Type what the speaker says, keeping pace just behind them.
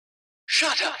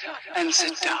Shut up and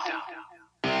sit down.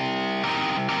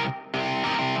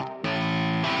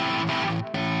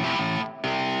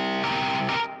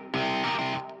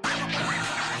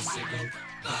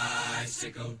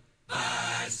 Bicycle,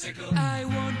 bicycle. I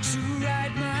want to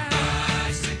ride my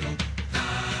bicycle,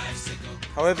 bicycle.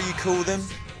 However you call them,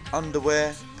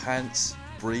 underwear, pants,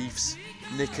 briefs,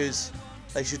 knickers,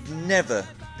 they should never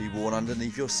be worn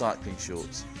underneath your cycling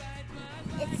shorts.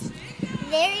 It's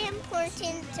very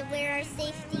important to wear our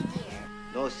safety gear.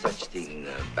 No such thing,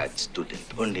 bad student,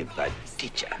 only bad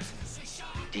teacher.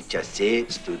 Teacher say,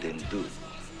 student do.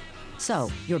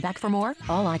 So, you're back for more?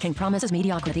 All I can promise is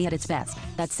mediocrity at its best.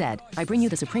 That said, I bring you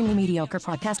the supremely mediocre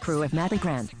podcast crew of Matt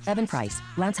Legrand, Evan Price,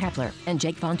 Lance Hepler, and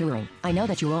Jake Von During. I know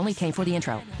that you only came for the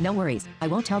intro. No worries. I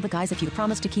won't tell the guys if you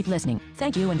promise to keep listening.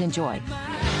 Thank you and enjoy.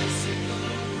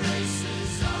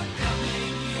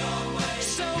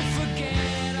 So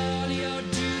forget all your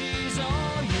duties,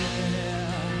 oh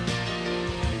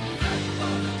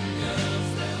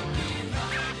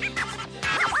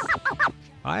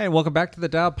Hi, and welcome back to the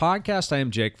Dial Podcast. I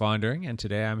am Jake Von During, and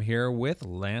today I'm here with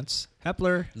Lance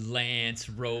Hepler. Lance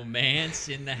Romance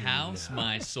in the house.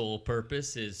 My sole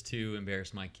purpose is to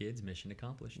embarrass my kids. Mission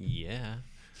accomplished. Yeah.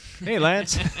 Hey,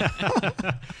 Lance.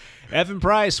 Evan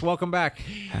Price, welcome back.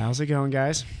 How's it going,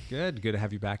 guys? Good to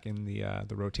have you back in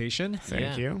the rotation.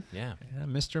 Thank you. Yeah.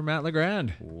 And Mr. Matt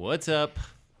Legrand. What's up,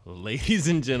 ladies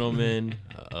and gentlemen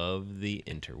of the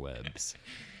interwebs?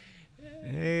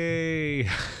 Hey.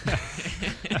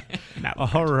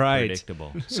 All right.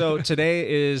 Predictable. So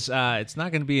today is, it's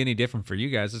not going to be any different for you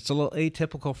guys. It's a little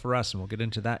atypical for us, and we'll get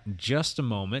into that in just a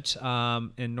moment.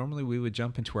 And normally we would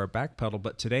jump into our back pedal,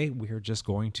 but today we are just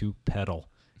going to pedal.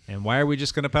 And why are we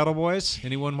just going to pedal, boys?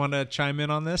 Anyone want to chime in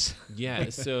on this? Yeah,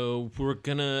 so we're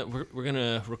gonna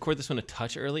record this one a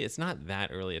touch early. It's not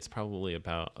that early. It's probably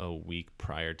about a week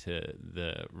prior to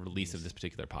the release of this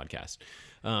particular podcast.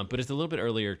 But it's a little bit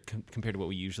earlier compared to what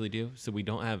we usually do, so we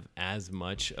don't have as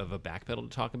much of a back pedal to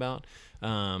talk about.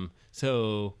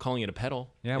 So calling it a pedal.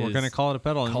 Yeah, we're going to call it a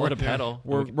pedal. Call it a pedal.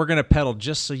 We're going to pedal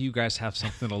just so you guys have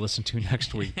something to listen to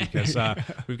next week, because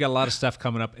we've got a lot of stuff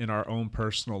coming up in our own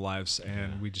personal lives,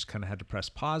 and we just kind of had to press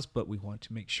pause, but we want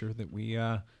to make sure that we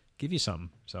give you something.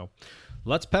 So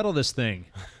let's pedal this thing.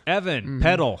 Evan,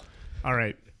 pedal. All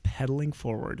right. Pedaling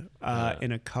forward.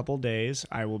 In a couple days,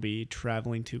 I will be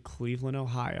traveling to Cleveland,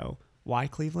 Ohio. Why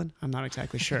Cleveland? I'm not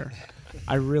exactly sure.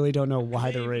 I really don't know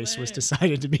why the race was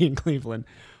decided to be in Cleveland.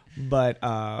 But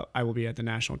I will be at the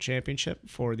national championship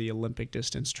for the Olympic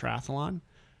distance triathlon,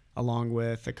 along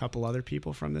with a couple other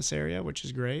people from this area, which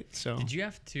is great. So, Did you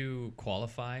have to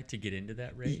qualify to get into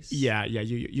that race? Yeah,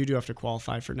 you do have to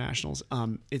qualify for nationals.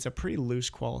 It's a pretty loose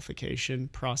qualification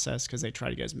process because they try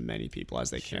to get as many people as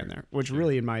they can there, which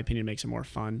really, in my opinion, makes it more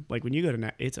fun. Like when you go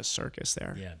to it's a circus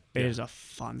there. Yeah. It is a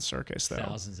fun circus though.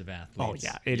 Thousands of athletes. Oh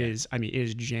yeah, it is. I mean, it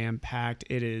is jam packed.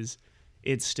 It's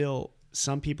still.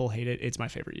 Some people hate it. It's my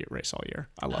favorite race all year.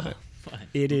 I love it. Fun.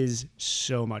 It is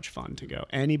so much fun to go.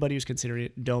 Anybody who's considering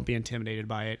it, don't be intimidated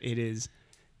by it.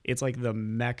 It's like the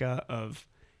mecca of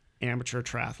amateur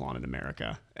triathlon in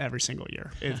America every single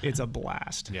year. It's a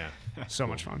blast. Yeah. So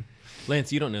much fun.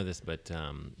 Lance, you don't know this, but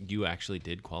you actually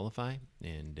did qualify,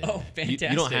 and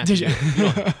fantastic! You don't have to. You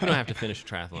don't have to finish a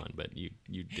triathlon, but you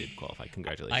did qualify.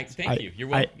 Congratulations! Thank you. You're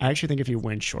I welcome. actually think if you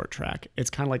win short track, it's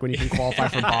kind of like when you can qualify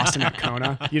for Boston at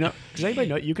Kona. Does anybody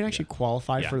know you can actually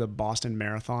qualify for the Boston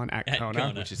Marathon at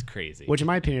Kona, which is crazy. Which, in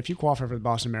my opinion, if you qualify for the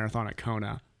Boston Marathon at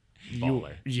Kona,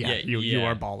 baller. You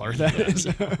are baller. That is.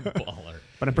 Baller.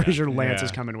 But I'm pretty sure Lance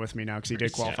is coming with me now because he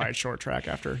did qualify at short track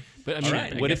after. But I mean,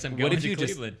 right, what I if guess I'm what going if to you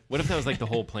just Cleveland. what if that was like the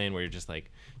whole plan where you're just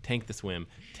like tank the swim,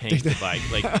 tank the bike,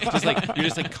 you're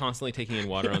just like constantly taking in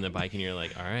water on the bike, and you're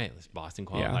like, all right, let's Boston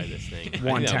qualify this thing. I think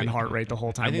 110 that'd be heart cool. rate the whole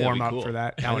I time. think that'd Warm be up cool. for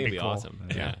that. That I would think be it'd cool. awesome.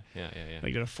 Yeah.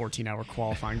 Like did a 14-hour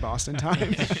qualifying Boston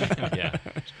time. Yeah.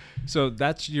 So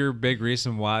that's your big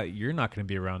reason why you're not going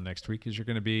to be around next week, is you're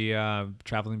going to be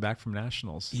traveling back from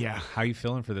nationals. Yeah. How you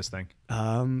feeling for this thing?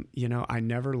 I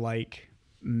never like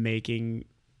making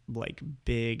like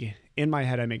big in my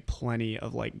head. I make plenty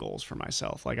of like goals for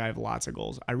myself. Like I have lots of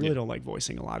goals. I really don't like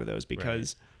voicing a lot of those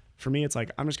because for me it's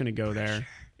like I'm just gonna go there.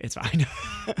 It's fine.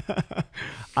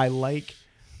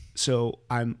 So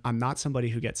I'm not somebody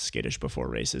who gets skittish before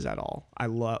races at all. I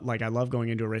love going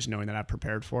into a race knowing that I've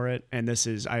prepared for it, and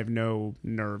I have no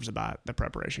nerves about the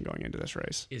preparation going into this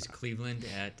race. Is Cleveland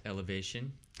at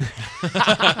elevation?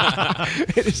 got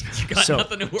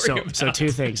nothing to worry about. So two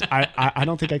things. I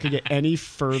don't think I could get any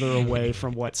further away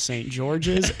from what St. George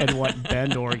is and what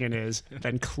Bend, Oregon is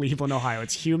than Cleveland, Ohio.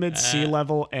 It's humid, sea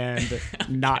level, and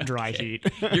not dry heat.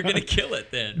 You're going to kill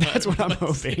it then. That's what I'm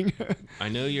hoping. I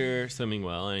know you're swimming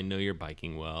well, and I know you're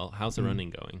biking well. How's the running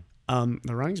going?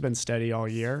 The running's been steady all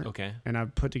year. Okay. And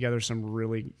I've put together some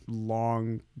really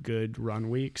long, good run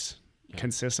weeks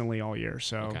consistently all year.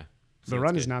 So Okay. the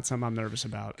run is not something I'm nervous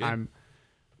about. Good. I'm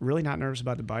really not nervous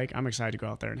about the bike. I'm excited to go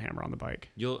out there and hammer on the bike.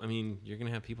 You're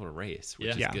gonna have people to race,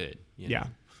 which Yeah. is good. you know? Yeah,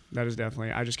 that is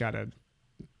definitely. I just got to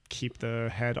keep the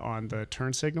head on the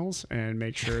turn signals and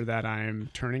make sure that I'm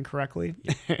turning correctly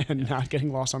and not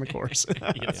getting lost on the course.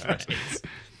 That's right.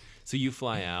 So you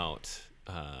fly out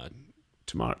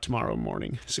Tomorrow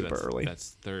morning, so super early.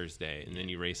 That's Thursday, and then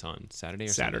you race on Saturday or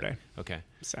Saturday. Sunday? Okay.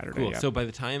 Saturday. Cool. Yeah. So by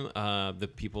the time the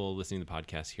people listening to the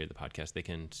podcast hear the podcast, they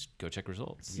can go check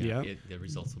results. Yeah. The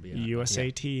results will be out.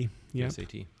 USAT. Yeah.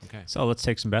 USAT. Okay. So let's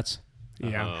take some bets.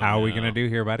 Yeah. How are we no. gonna do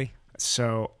here, buddy?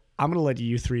 So I'm gonna let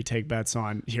you three take bets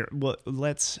on here. Well,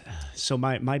 So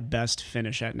my best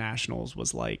finish at nationals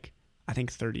was like I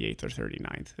think 38th or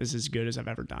 39th. This is as good as I've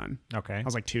ever done. Okay. I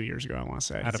was like 2 years ago. I want to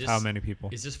say. Out of how many people?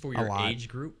 Is this for A your lot. age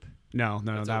group? No,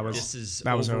 that was This is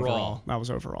that was overall. overall. That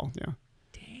was overall. Yeah,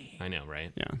 I know,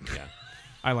 right? yeah. Yeah.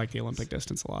 I like the Olympic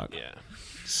distance a lot. Yeah.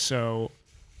 So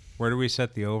Where do we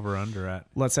set the over/under at?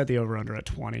 let's set the over/under at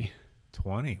 20.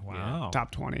 20. Wow.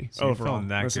 Top 20 So you're overall. feeling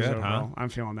that This is good, huh? overall. I'm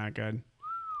feeling that good.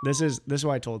 This is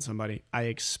what I told somebody. I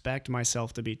expect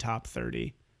myself to be top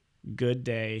 30. Good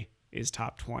day is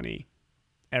top 20.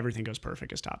 Everything goes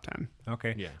perfect is top 10.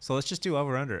 Okay. Yeah. So let's just do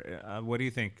over/under. What do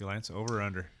you think, Lance?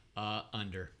 Over/under?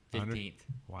 Under 15th.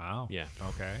 Wow. Yeah.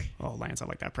 Okay. Oh, Lance, I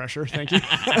like that pressure. Thank you.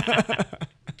 How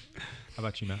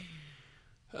about you, Matt?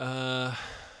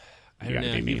 I You don't gotta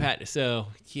know. be mean.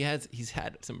 He's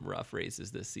had some rough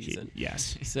races this season.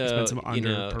 Yes. So There's been some you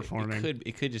know, underperforming.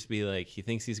 it could just be like he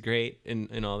thinks he's great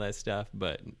and all that stuff,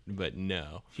 but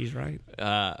no. He's right.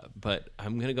 But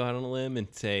I'm gonna go out on a limb and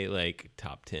say like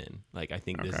top 10. Like I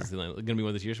think this Okay. is gonna be one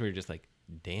of those years where you're just like,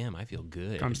 damn, I feel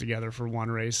good. Comes together for one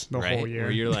race the right? whole year.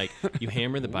 Where you're like, you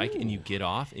hammer the bike and you get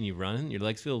off and you run, your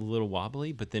legs feel a little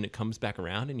wobbly, but then it comes back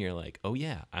around and you're like, oh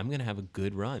yeah, I'm gonna have a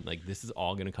good run. Like this is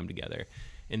all gonna come together,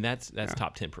 and that's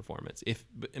top 10 performance.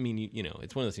 But I mean, you know,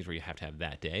 it's one of those things where you have to have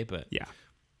that day, but yeah,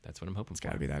 that's what I'm hoping for.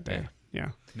 got to be that day.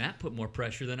 Yeah. Matt put more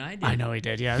pressure than I did. I know he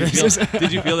did. Yeah.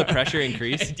 Did you feel the pressure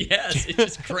increase? Yes, it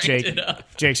just cranked it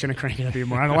up. Jake's gonna crank it up even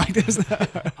more. I don't like this.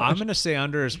 I'm going to say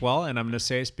under as well, and I'm going to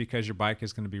say it's because your bike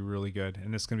is going to be really good,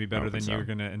 and it's going to be better than so. you're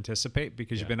going to anticipate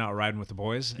because you've been out riding with the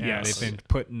boys, and Yes. they've been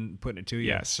putting it to you.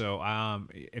 Yes. So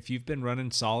if you've been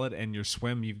running solid and your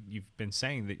swim, you've been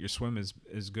saying that your swim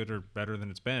is good or better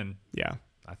than it's been. Yeah.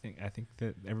 I think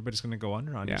that everybody's going to go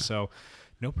under on Yeah. you. So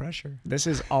no pressure. This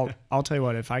is I'll tell you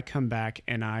what, if I come back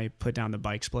and I put down the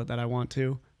bike split that I want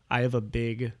to, I have a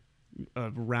big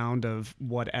round of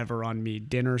whatever on me,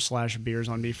 dinner/beers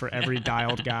on me for every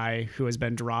dialed guy who has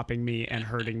been dropping me and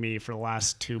hurting me for the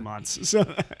last 2 months. So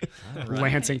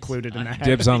Lance included in that.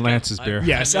 Dibs on Lance's beer.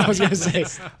 Yes, I was going to say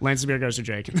Lance's beer goes to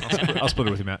Jake. I'll split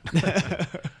it with you, Matt.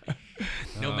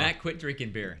 No, Matt quit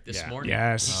drinking beer this morning.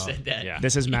 Yes. He said that. Yeah.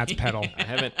 This is Matt's pedal. I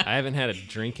haven't had a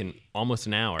drink in almost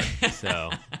an hour, so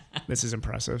This is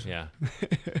impressive. yeah,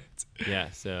 yeah.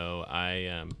 So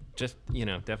I just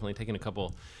definitely taken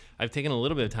I've taken a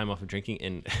little bit of time off of drinking,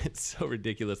 and it's so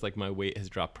ridiculous. Like my weight has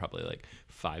dropped probably like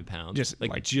 5 pounds. Just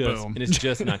boom. And it's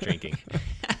just not drinking.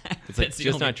 It's like That's the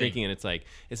just only not thing. drinking, and it's like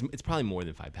it's probably more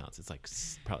than 5 pounds. It's like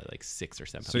probably like 6 or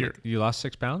 7 So pounds. you lost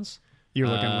 6 pounds? You're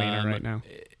looking leaner right now.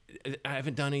 I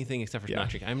haven't done anything except for Yeah. not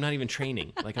drinking. I'm not even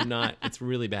training. Like I'm not. It's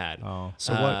really bad. Oh.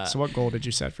 So what goal did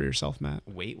you set for yourself, Matt?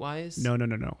 Weight wise? No.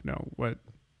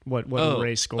 What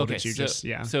race goal did you just?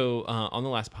 Yeah. So on the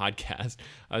last podcast,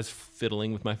 I was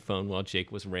fiddling with my phone while Jake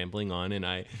was rambling on, and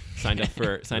I signed up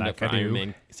for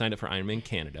Ironman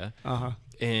Canada.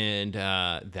 And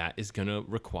that is going to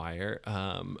require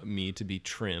me to be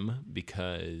trim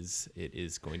because it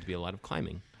is going to be a lot of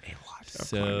climbing.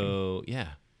 So yeah.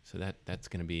 So that's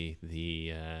going to be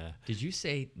the. Did you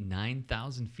say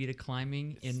 9,000 feet of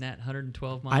climbing in that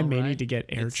 112 mile I may ride? need to get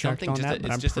air It's checked something on just that, a, but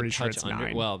it's I'm just pretty a sure touch it's under.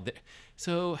 9. Well,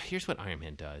 so here's what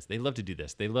Ironman does. They love to do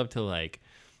this. They love to like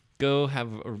go have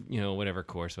whatever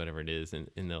course, whatever it is, and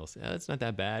they'll say, oh, it's not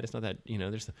that bad. It's not that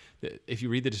if you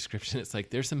read the description, it's like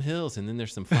there's some hills and then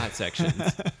there's some flat sections.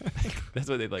 That's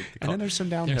what they like to call. And then there's some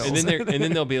downhills. And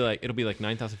then they'll be like, it'll be like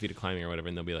 9,000 feet of climbing or whatever,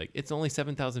 and they'll be like, it's only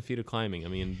 7,000 feet of climbing. I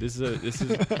mean, this is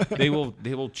they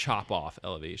will chop off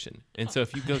elevation. And so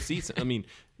if you go see,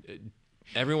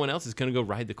 everyone else is going to go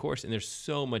ride the course, and there's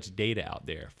so much data out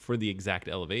there for the exact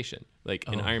elevation. Like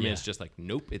an Ironman's just like,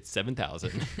 nope, it's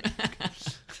 7,000.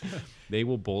 They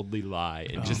will boldly lie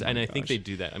and I think they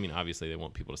do that. I mean, obviously they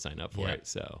want people to sign up for it.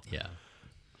 So yeah.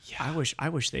 I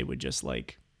wish they would just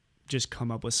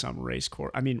come up with some race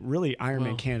course. I mean, really,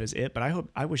 Ironman Canada's it, but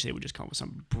I wish they would just come up with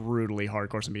some brutally hard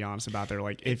course and be honest about their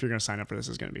like, if you're going to sign up for this,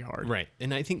 it's going to be hard. Right.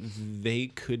 And I think they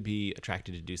could be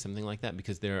attracted to do something like that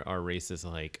because there are races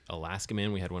like Alaska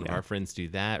Man. We had one of our friends do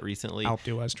that recently. Alpe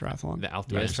d'Huez Triathlon. The Alpe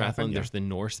d'Huez Triathlon. There's the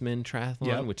Norseman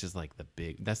Triathlon, which is like the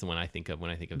big, that's the one I think of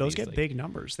when I think of those these, get big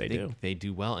numbers. They do. They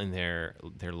do well in their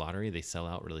lottery. They sell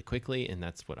out really quickly, and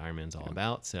that's what Ironman's all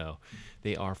about. So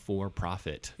they are for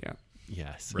profit. Yeah.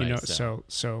 Yes. Right. You know,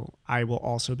 so I will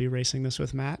also be racing this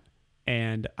with Matt,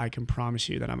 and I can promise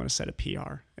you that I'm going to set a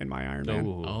PR in my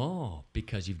Ironman. Oh,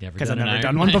 because you've never I've never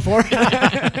done one before.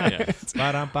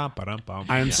 Ba-dum-bum.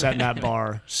 I am setting that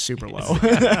bar super low.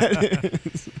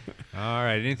 All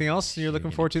right. Anything else you're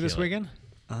looking forward to this weekend?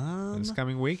 This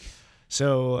coming week?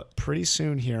 So pretty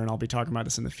soon here, and I'll be talking about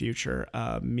this in the future,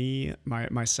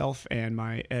 myself and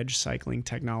my Edge Cycling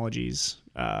Technologies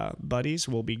buddies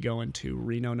will be going to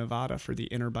Reno, Nevada for the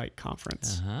Interbike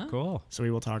Conference. Cool. So we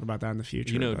will talk about that in the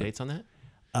future. You know dates on that?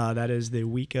 That is the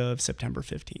week of September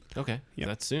 15th. Okay. Yep.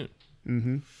 That's soon.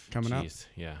 Coming up.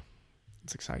 Yeah.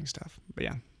 It's exciting stuff. But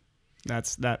yeah,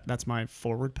 that's my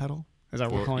forward pedal. Is that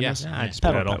what we're calling this? Yeah, it's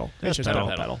pedal. It's just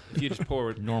pedal. You just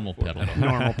forward. Normal pedal.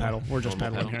 Normal pedal. We're just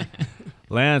pedaling here.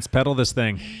 Lance, pedal this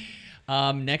thing.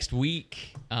 Next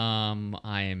week,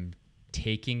 I am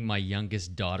taking my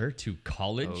youngest daughter to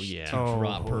college to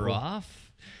drop her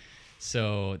off.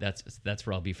 So that's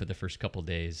where I'll be for the first couple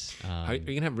days. Are you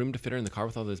gonna have room to fit her in the car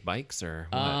with all those bikes, or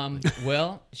what?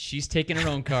 Well, she's taking her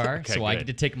own car, so I get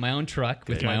to take my own truck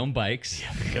with my own bikes.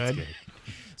 Yeah, good.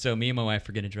 So me and my wife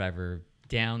are gonna drive her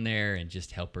down there and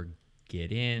just help her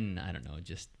get in. I don't know,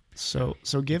 just so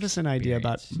give us an idea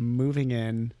about moving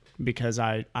in, because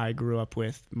I grew up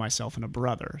with myself and a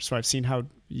brother, so I've seen how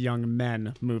young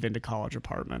men move into college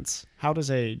apartments. How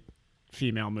does a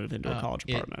female move into a college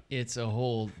apartment? It's a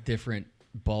whole different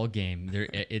ball game.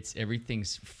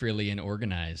 Everything's frilly and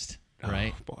organized,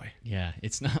 right? Oh boy. Yeah,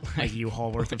 it's not like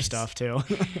U-Haul worth of stuff too.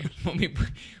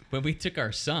 when we took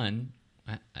our son,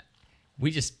 we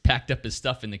just packed up his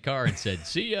stuff in the car and said,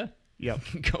 "See ya." Yep.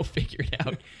 Go figure it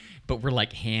out. But we're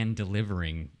like hand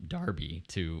delivering Darby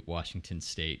to Washington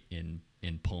State in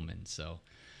Pullman, so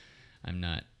I'm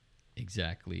not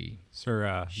exactly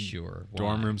sure.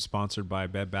 Dorm room sponsored by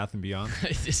Bed Bath & Beyond.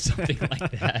 It's something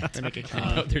like that. They make it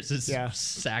There's this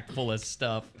sack full of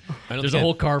stuff. There's There's a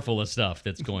whole car full of stuff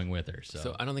that's going with her.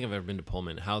 So I don't think I've ever been to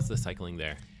Pullman. How's the cycling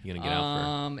there? You gonna get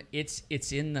out for?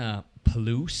 It's in the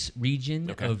Palouse region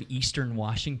of eastern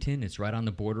Washington. It's right on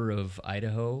the border of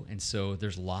Idaho, and so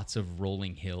there's lots of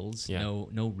rolling hills. Yeah.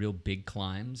 No real big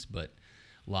climbs, but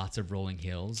lots of rolling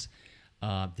hills.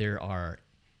 There are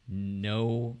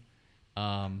no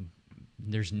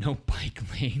there's no bike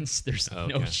lanes. There's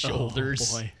no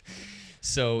shoulders. Oh, boy.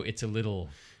 So it's a little.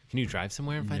 Can you drive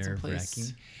somewhere and find some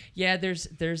place? Yeah, there's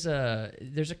a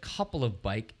couple of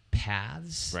bike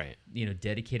paths. Right.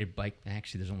 Dedicated bike.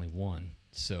 Actually, there's only one.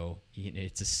 So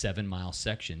it's a 7-mile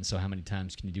section. So how many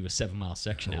times can you do a 7-mile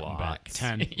section out and back?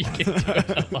 10. You can do it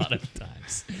a lot of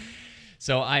times.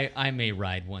 So I may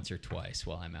ride once or twice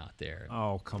while I'm out there.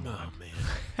 Oh, come on, man.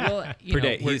 Well, per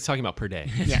day. He's talking about per day.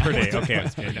 Yeah. Per day.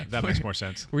 Okay, that makes more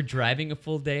sense. We're driving a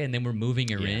full day, and then we're moving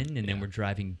her in, and then we're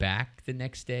driving back the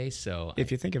next day. So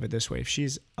if you think of it this way, if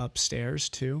she's upstairs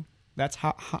too, that's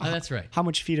how that's right. How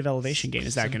much feet of elevation gain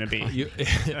is that going to be? That's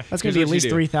going to Here's be at what least you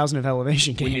do. 3,000 of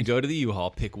elevation gain. When you go to the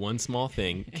U-Haul, pick one small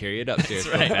thing, carry it upstairs,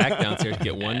 go back downstairs,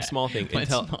 get one small thing, and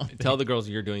tell the girls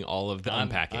you're doing all of the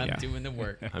unpacking. I'm doing the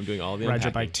work. I'm doing all the Ride unpacking.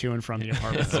 your bike to and from the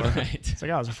apartment store. Right. It's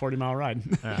like, it was a 40-mile ride.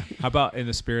 How about in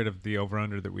the spirit of the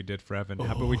over-under that we did for Evan,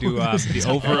 how about we do the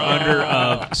over-under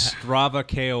of Strava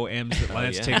KOMs that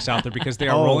Lance takes out there, because they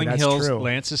are rolling that's hills. true.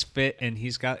 Lance is fit, and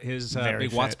he's got his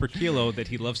big watts fit. per kilo that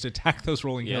he loves to attack those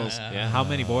rolling hills. Yeah. How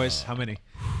many, boys? How many?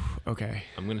 Okay.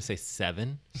 I'm gonna say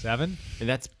 7. 7? And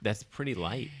that's pretty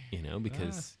light,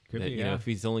 because could be, if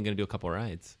he's only gonna do a couple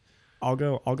rides. I'll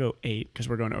go 8 because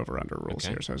we're going over under rules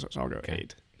here. So I'll go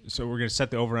 8. So we're going to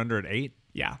set the over-under at 8?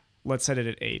 Yeah. Let's set it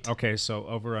at 8. Okay, so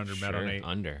over-under, Matt on 8.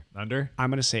 Under. Under? I'm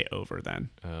going to say over then.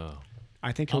 Oh.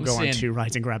 I think he'll I'm go on saying- 2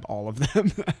 rides and grab all of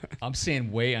them. I'm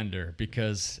saying way under,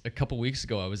 because a couple weeks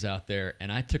ago I was out there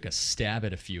and I took a stab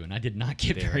at a few and I did not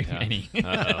get very many.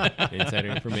 Uh-oh. Insider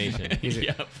information.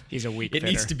 He's a weak It fitter.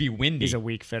 needs to be windy. He's a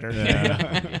weak fitter.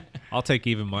 I'll take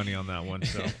even money on that one.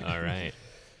 So All right.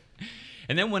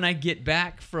 And then when I get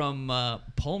back from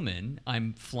Pullman,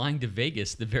 I'm flying to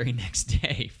Vegas the very next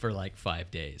day for like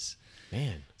 5 days.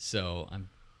 Man. So I'm.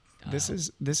 This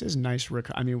is nice.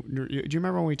 I mean, do you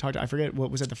remember when we talked? I forget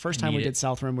what was it. The first time we did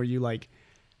South Rim, where you like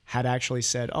had actually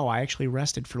said, "Oh, I actually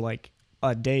rested for like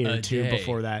a day or two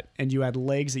before that," and you had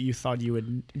legs that you thought you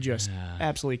would just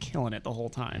absolutely killing it the whole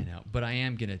time. I know, but I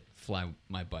am gonna fly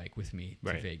my bike with me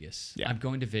to Vegas. Yeah. I'm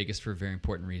going to Vegas for a very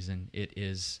important reason. It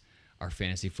is our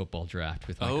fantasy football draft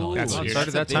with my colleagues. That's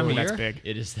started that time of year. That's big.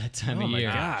 It is that time of my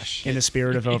year. gosh. In the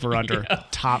spirit of over under,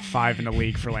 top 5 in the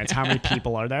league for Lance. How many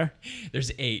people are there?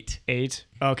 There's 8. 8.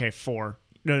 Okay, 4.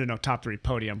 No. Top 3.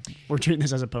 Podium. We're treating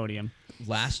this as a podium.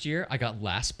 Last year, I got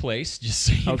last place, just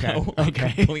so you know. I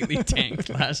Okay. completely tanked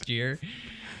last year.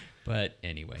 But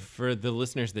anyway. For the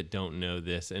listeners that don't know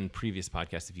this, and previous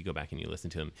podcasts, if you go back and you listen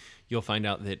to them, you'll find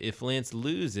out that if Lance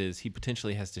loses, he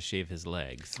potentially has to shave his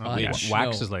legs.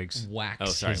 Wax his legs.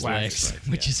 Wax sorry, his wax legs, his legs,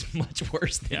 which is much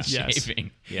worse than Yes.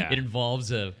 shaving. Yeah. It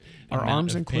involves a Are amount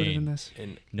arms of included pain. in this?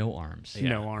 And No arms.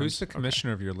 No arms. Who's the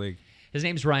commissioner of your league? His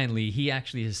name's Ryan Lee. He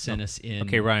actually has sent us in.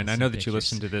 Okay, Ryan, I some know that you pictures.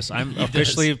 listen to this. I'm He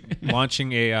officially does.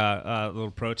 launching a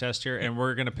little protest here, and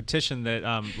we're going to petition that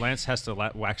Lance has to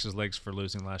wax his legs for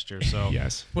losing last year. So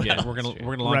Yes. yeah, we're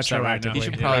gonna launch that right now. Retroactively.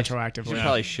 should Retroactively.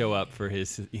 probably show up for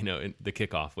his, in the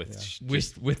kickoff with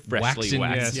With freshly waxing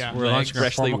waxed. his Yes, Yeah. we're launching a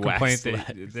Freshly formal complaint waxed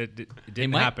that it They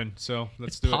didn't might- happen. So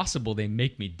let's It's do it. possible they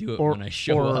make me do it when I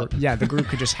show or, up. Yeah, the group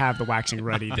could just have the waxing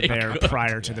ready there could.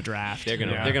 prior to the draft. They're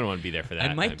gonna want to be there for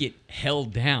that. I might get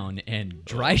held down and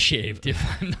dry shaved if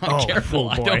I'm not Oh, careful. oh,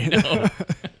 I boy. don't know.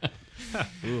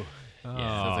 Ooh. Yeah,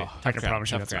 sounds like a I can tough promise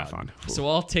you crowd, that's not tough fun. So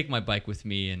I'll take my bike with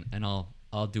me and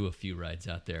I'll do a few rides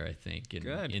out there. I think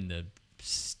Good. in the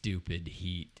stupid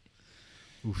heat.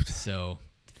 So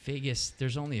Vegas,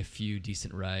 there's only a few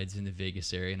decent rides in the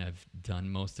Vegas area, and I've done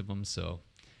most of them. So,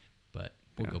 but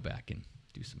we'll go back and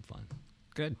do some fun.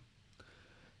 Good.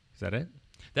 Is that it?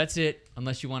 That's it.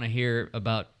 Unless you want to hear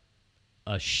about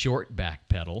a short back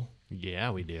pedal. Yeah,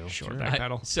 we do. Short back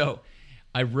pedal. So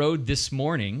I rode this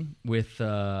morning with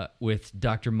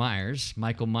Dr. Myers,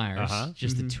 Michael Myers,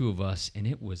 just the two of us, and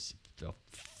it was a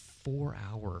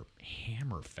 4-hour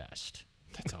hammer fest.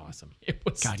 That's awesome. It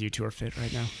was God, you two are fit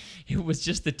right now. It was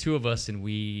just the two of us, and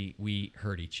we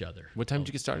hurt each other. What time did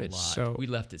you get started? A lot. So- we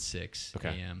left at 6 Okay.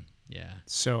 a.m. Yeah.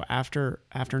 So after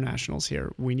nationals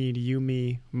here, we need you,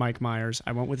 me, Mike Myers.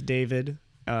 I went with David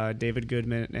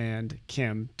Goodman, and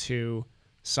Kim to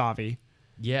Savi,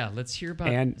 Yeah, let's hear about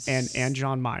and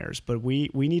John Myers. But we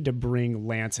need to bring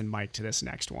Lance and Mike to this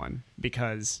next one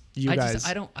because you guys.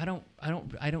 I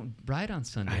don't ride on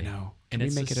Sunday. I know. Can And we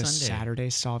it's make it a Sunday. Saturday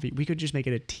Savi? We could just make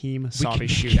it a team We Savi could make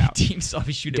shootout. a Team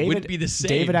Savi shootout. It wouldn't be the same.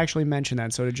 David actually mentioned that,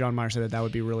 and so did John Myers. Said that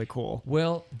would be really cool.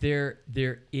 Well, there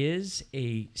is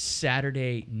a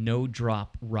Saturday no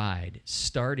drop ride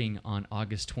starting on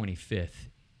August 25th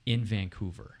in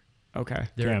Vancouver. Okay.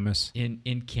 They're Camas. In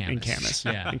Camas. In Camas.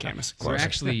 Yeah. In Camas. So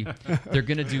they're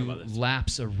going to do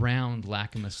laps around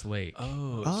Lacamas Lake.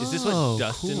 Oh, is this what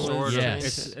Dustin cool. was?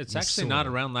 Yes. It's actually not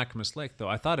around Lacamas Lake, though.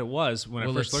 I thought it was when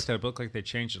Well, I first it's- looked at it. It looked like they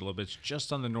changed it a little bit. It's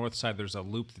just on the north side. There's a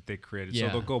loop that they created. Yeah.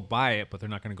 So they'll go by it, but they're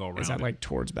not going to go around Is that it. like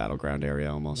towards Battleground area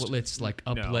almost? Well, it's like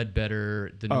up No.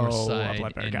 Ledbetter, the north Oh, up side,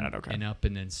 Ledbetter. and, Got it, okay. and up,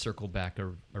 and then circle back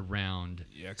around.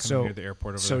 yeah, coming so near the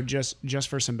airport over so there. just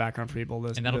for some background for people,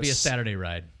 And that'll be a Saturday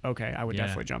ride. Okay, I would Yeah.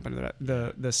 definitely jump into that.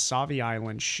 The Savi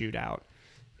Island shootout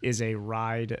is a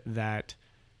ride that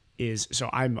is so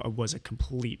was a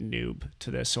complete noob to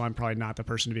this, so I'm probably not the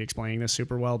person to be explaining this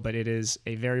super well, but it is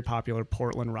a very popular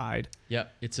Portland ride.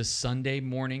 Yep, it's a Sunday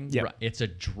morning. Yep. It's a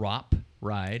drop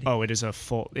ride. Oh, it is a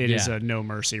full. It is Yeah. a no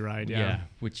mercy ride. Yeah.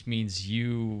 which means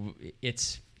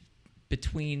it's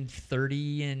between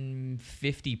 30 and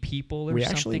 50 people or We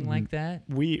something actually- like that.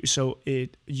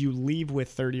 You leave with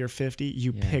 30 or 50.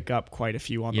 You Yeah. pick up quite a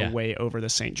few on Yeah. the way over the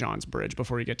St. John's Bridge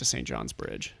before you get to St. John's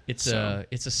Bridge. It's So-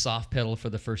 a soft pedal for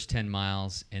the first 10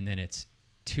 miles, and then it's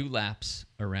 2 laps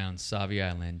around Savi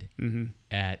Island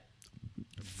at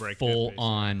Breakneck full pace.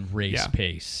 on race Yeah.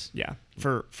 pace. Yeah,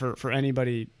 for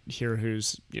anybody here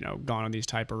who's gone on these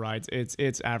type of rides,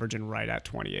 it's averaging right at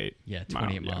 28. Yeah,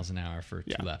 28 miles an hour for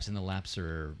 2 Yeah. laps, and the laps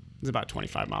are It's about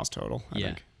 25 miles total. I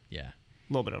think yeah. a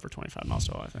little bit over 25 miles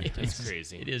total. I think. That's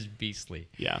crazy. It is beastly.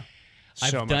 Yeah, I've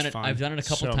so done much it. fun. I've done it a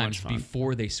couple So times much fun.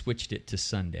 before they switched it to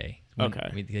Sunday.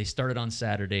 Okay. They started on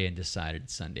Saturday and decided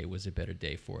Sunday was a better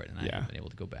day for it, and I Yeah. haven't been able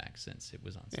to go back since it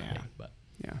was on Sunday.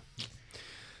 Yeah.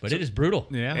 But it is brutal.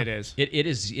 Yeah. It is. It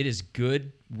is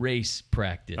good race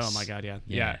practice. Oh my God,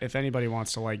 yeah. If anybody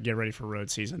wants to like get ready for road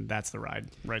season, that's the ride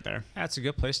right there. That's a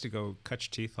good place to go cut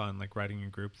your teeth on like riding in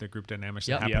group, the group dynamics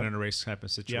Yep. that happen Yep. in a race type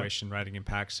of situation, riding in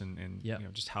packs and Yep. you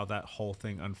know, just how that whole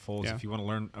thing unfolds. Yeah. If you want to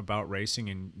learn about racing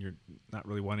and you're not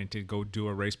really wanting to go do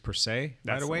a race per se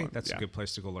That's right the away, one, that's yeah. a good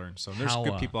place to go learn. So there's How,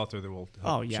 good people out there that will Oh,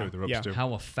 help yeah, show you the ropes yeah. too.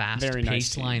 How a fast Very nice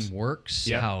pace line teams. works.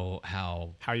 Yep.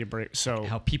 How you break. So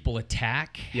how people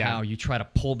attack. Yeah. How you try to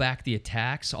pull back the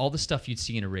attacks. All the stuff you'd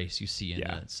see in a race, you see in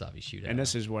Yeah. a Savi shootout. And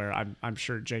this is where I'm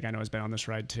sure Jake, I know, has been on this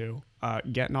ride too.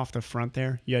 Getting off the front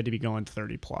there, you had to be going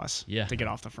 30 plus Yeah. to get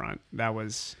off the front. That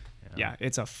was, yeah,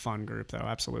 it's a fun group though.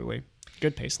 Absolutely.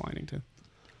 Good pace lining too.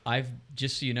 I've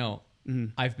just so you know,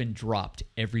 I've been dropped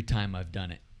every time I've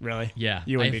done it. Really? Yeah,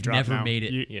 You wouldn't I've be dropped never now. made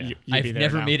it. You'd I've be there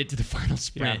never now. made it to the final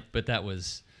sprint, Yeah. but that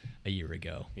was a year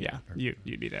ago. Yeah,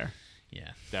 you'd be there. Yeah.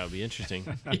 That would be interesting.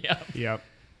 Yeah. Yep.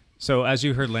 So as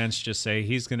you heard Lance just say,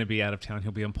 he's going to be out of town.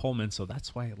 He'll be in Pullman, so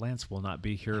that's why Lance will not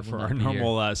be here for not our be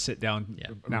normal sit-down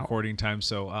Now- recording time.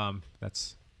 So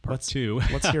that's part two.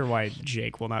 Let's hear why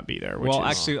Jake will not be there. Which Well,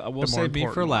 is actually, the we'll more save me for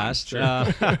important one. last.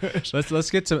 Sure. Let's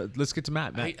get to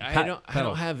Matt. I Pat don't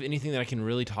Peddle. have anything that I can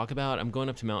really talk about. I'm going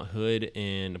up to Mount Hood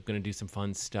and I'm going to do some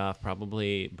fun stuff.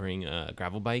 Probably bring a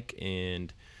gravel bike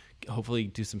and hopefully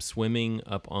do some swimming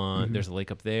up on. There's a lake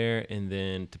up there, and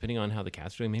then depending on how the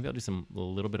cat's doing, maybe I'll do a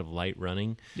little bit of light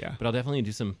running. Yeah. But I'll definitely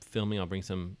do some filming. I'll bring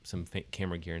some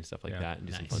camera gear and stuff like that, and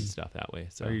do some Nice. fun stuff that way.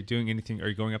 So Are you doing anything? Are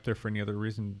you going up there for any other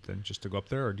reason than just to go up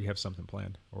there, or do you have something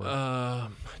planned? Or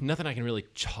nothing I can really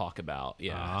talk about.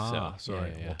 Yeah.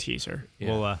 sorry. Yeah. Teaser.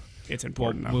 we'll It's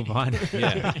important. we'll move on.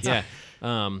 yeah.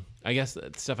 I guess the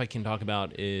stuff I can talk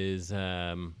about is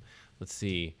let's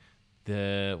see,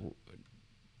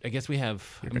 I guess we have.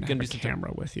 You're I'm gonna gonna have do a some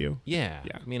camera with you. Yeah.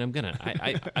 Yeah. I mean, I'm gonna.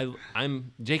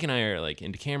 I'm Jake and I are like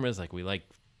into cameras. Like we like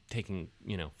taking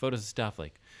photos of stuff.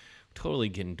 Like totally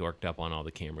getting dorked up on all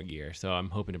the camera gear. So I'm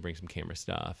hoping to bring some camera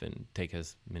stuff and take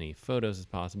as many photos as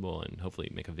possible and hopefully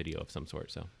make a video of some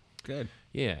sort. So Good.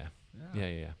 yeah.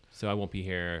 So I won't be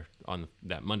here on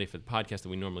that Monday for the podcast that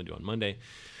we normally do on Monday.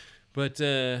 But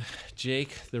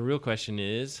Jake, the real question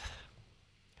is,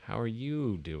 how are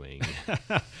you doing?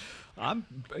 I'm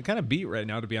kind of beat right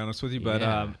now, to be honest with you, but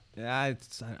Yeah.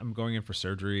 I'm going in for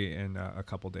surgery in a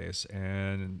couple days,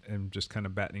 and just kind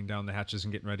of battening down the hatches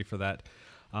and getting ready for that.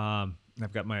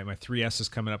 I've got my 3 S's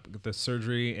coming up with the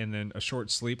surgery, and then a short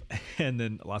sleep, and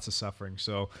then lots of suffering.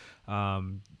 So,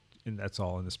 and that's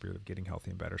all in the spirit of getting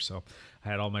healthy and better. So I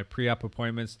had all my pre-op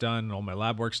appointments done, all my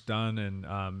lab work's done, and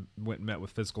went and met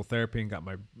with physical therapy and got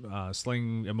my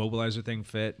sling immobilizer thing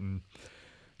fit, and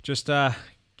just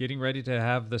getting ready to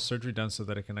have the surgery done so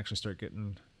that I can actually start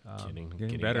getting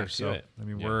Getting better. back to So it. I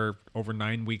mean, Yeah. we're over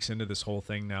 9 weeks into this whole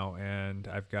thing now, and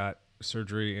I've got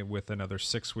surgery with another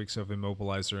 6 weeks of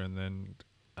immobilizer, and then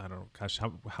I don't know, gosh,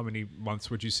 how many months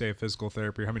would you say of physical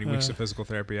therapy? Or how many weeks of physical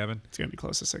therapy, Evan? It's gonna be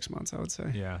close to 6 months, I would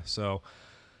say. Yeah. So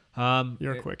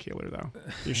You're a quick healer, though.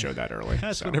 You showed that early.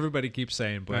 that's so. what everybody keeps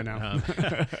saying, but I know.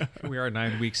 we are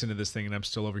 9 weeks into this thing, and I'm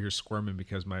still over here squirming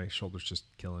because my shoulder's just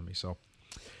killing me. So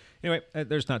anyway,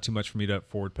 there's not too much for me to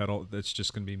forward pedal. It's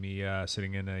just going to be me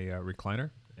sitting in a recliner,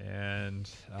 and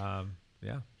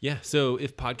Yeah. So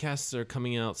if podcasts are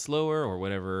coming out slower or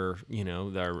whatever,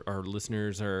 our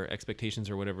listeners or expectations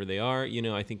or whatever they are,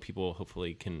 I think people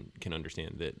hopefully can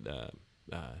understand that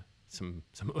some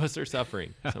of us are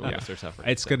suffering. Some of us are suffering.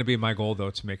 It's going to be my goal, though,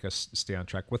 to make us stay on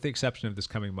track, with the exception of this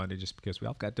coming Monday, just because we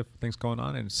all got different things going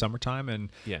on, and it's summertime,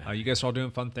 and Yeah. you guys are all doing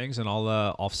fun things, and I'll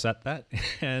offset that,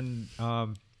 and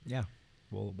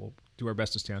we'll do our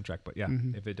best to stay on track. But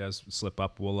if it does slip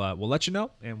up, we'll let you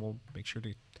know, and we'll make sure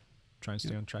to try and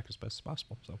stay on track as best as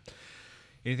possible. So,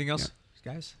 anything else,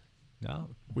 guys? No.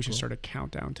 We should start a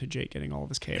countdown to Jake getting all of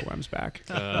his KOMs back.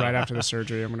 Right after the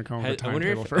surgery, I'm going to come up with a I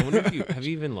wonder timetable if, for I wonder if you have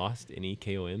you even lost any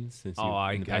KOMs since you,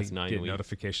 I in the past 9 get weeks?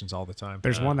 notifications all the time.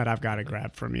 There's one that I've got to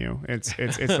grab from you. It's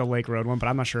the Lake Road one, but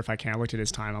I'm not sure if I can. I looked at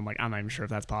his time. I'm like, I'm not even sure if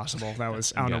that's possible. That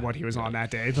was I don't know what he was on that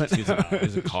day, but It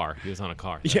was a car. He was on a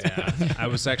car. I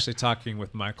was actually talking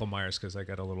with Michael Myers because I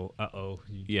got a little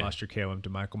you lost your KOM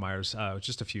to Michael Myers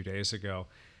just a few days ago,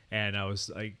 and I was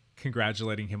like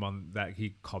congratulating him on that.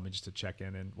 He called me just to check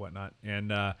in and whatnot,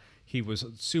 and he was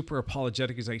super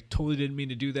apologetic. He's like, totally didn't mean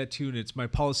to do that to you, and it's my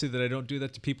policy that I don't do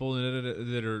that to people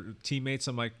that are teammates.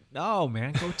 I'm like, no,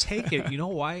 man, go take it. You know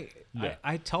why?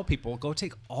 I tell people, go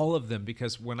take all of them,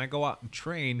 because when I go out and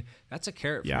train, that's a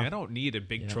carrot for me. I don't need a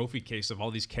big trophy case of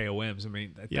all these KOMs. I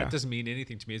mean, that doesn't mean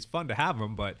anything to me. It's fun to have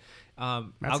them, but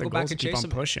I'll go back and keep chase on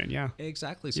them. pushing. Yeah,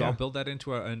 Exactly. So I'll build that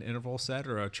into an interval set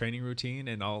or a training routine,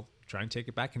 and I'll try and take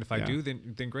it back. And if I do,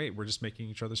 then great. We're just making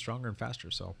each other stronger and faster.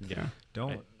 So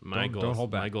don't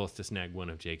hold back. My goal is to snag one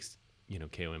of Jake's,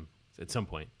 KOM at some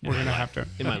point. We're gonna have to.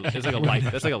 It's like a life.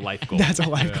 That's like a life goal. That's a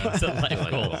life goal. It's a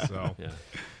life goal. So.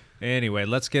 Anyway,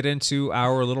 let's get into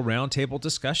our little roundtable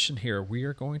discussion here. We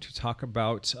are going to talk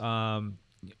about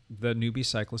the newbie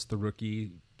cyclists, the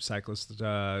rookie cyclists,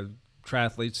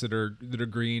 triathletes that are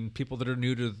green, people that are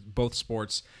new to both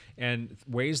sports, and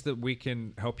ways that we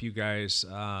can help you guys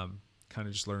kind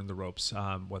of just learn the ropes,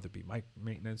 whether it be mic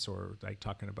maintenance or like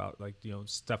talking about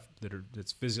stuff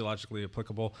that's physiologically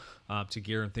applicable to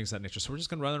gear and things of that nature. So we're just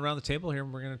going to run around the table here,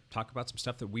 and we're going to talk about some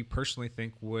stuff that we personally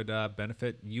think would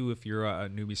benefit you if you're a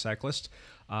newbie cyclist.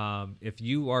 If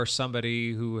you are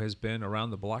somebody who has been around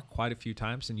the block quite a few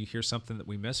times and you hear something that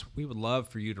we miss, we would love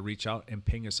for you to reach out and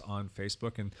ping us on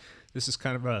Facebook. And this is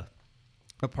kind of a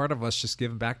part of us just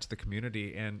giving back to the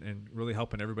community and really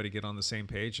helping everybody get on the same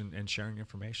page and sharing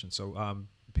information. So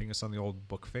ping us on the old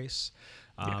book face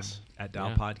at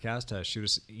Dial Podcast. Shoot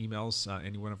us emails,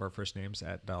 any one of our first names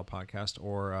at Dial Podcast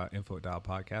or info at Dial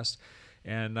Podcast.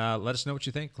 And let us know what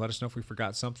you think. Let us know if we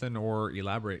forgot something or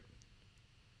elaborate.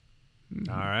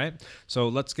 All right. So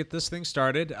let's get this thing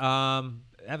started. Evan,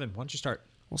 why don't you start?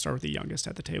 We'll start with the youngest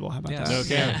at the table. How about that?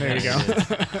 Okay. Yeah, there you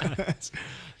go.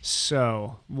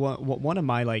 So one of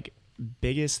my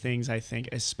biggest things, I think,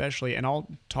 especially, and I'll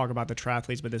talk about the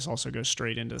triathletes, but this also goes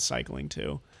straight into cycling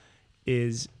too,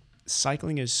 is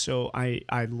cycling is so,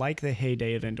 I like the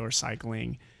heyday of indoor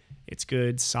cycling. It's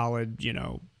good, solid,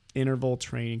 interval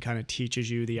training kind of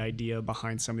teaches you the idea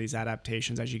behind some of these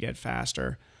adaptations as you get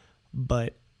faster.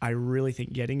 But I really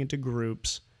think getting into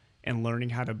groups and learning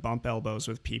how to bump elbows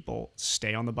with people,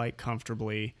 stay on the bike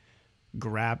comfortably,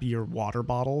 grab your water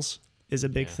bottles is a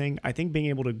big thing. I think being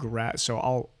able to grab, so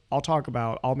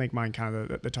I'll make mine kind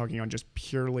of the talking on just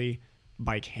purely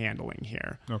bike handling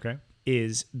here. Okay.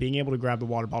 Is being able to grab the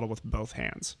water bottle with both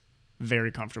hands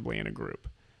very comfortably in a group,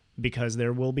 because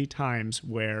there will be times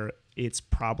where it's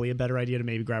probably a better idea to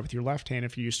maybe grab with your left hand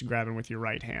if you're used to grabbing with your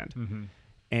right hand. Mm-hmm.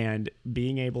 And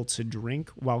being able to drink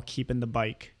while keeping the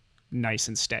bike nice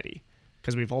and steady,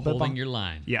 because we've all been holding your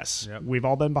line. Yes, we've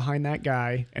all been behind that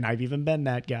guy, and I've even been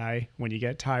that guy when you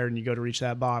get tired and you go to reach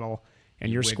that bottle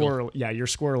and you're squirrely. Yeah, you're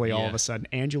squirrely all of a sudden,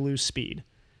 and you lose speed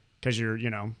because you're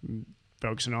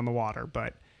focusing on the water.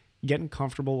 But getting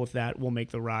comfortable with that will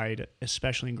make the ride,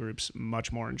 especially in groups,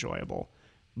 much more enjoyable.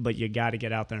 But you got to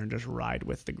get out there and just ride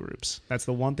with the groups. That's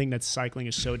the one thing that cycling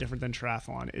is so different than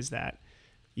triathlon, is that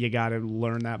you got to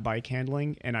learn that bike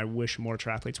handling. And I wish more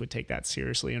triathletes would take that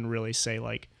seriously and really say,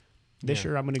 this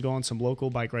year I'm going to go on some local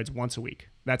bike rides once a week.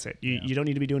 That's it. You don't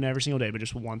need to be doing it every single day, but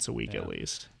just once a week at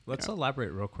least. Let's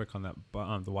elaborate real quick on that,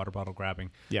 the water bottle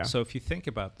grabbing. Yeah. So if you think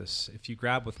about this, if you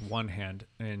grab with one hand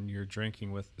and you're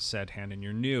drinking with said hand, and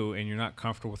you're new and you're not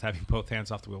comfortable with having both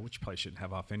hands off the wheel, which you probably shouldn't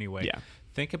have off anyway. Yeah.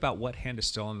 Think about what hand is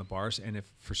still on the bars, and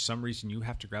if for some reason you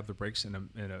have to grab the brakes in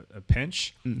a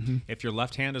pinch, if your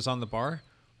left hand is on the bar,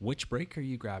 which brake are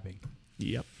you grabbing?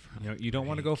 Yep. You don't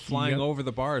want to go flying over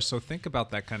the bars, so think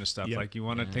about that kind of stuff. Yep. You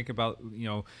want to think about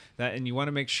that, and you want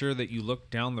to make sure that you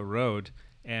look down the road,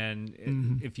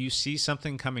 and if you see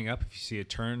something coming up, if you see a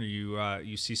turn, or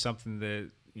you see something that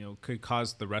could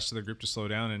cause the rest of the group to slow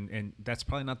down, and that's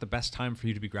probably not the best time for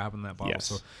you to be grabbing that bottle. Yes.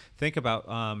 So think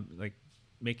about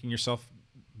making yourself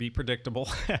be predictable.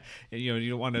 You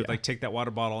don't want to take that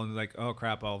water bottle and oh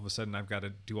crap, all of a sudden I've got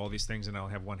to do all these things and I'll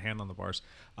have one hand on the bars.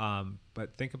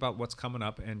 But think about what's coming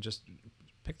up and just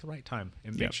pick the right time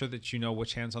and make sure that you know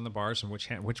which hand's on the bars and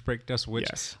which brake does which.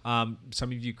 Yes.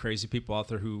 Some of you crazy people out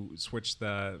there who switch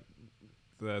the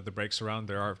brakes around,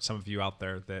 there are some of you out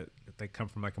there that they come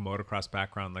from a motocross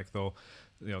background, they'll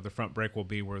the front brake will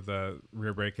be where the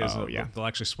rear brake is. They'll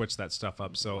actually switch that stuff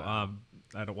up. So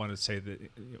I don't want to say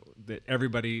that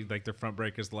everybody, their front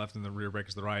brake is the left and the rear brake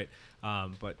is the right,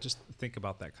 but just think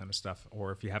about that kind of stuff.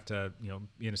 Or if you have to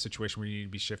be in a situation where you need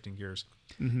to be shifting gears.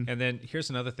 And then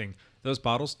here's another thing: those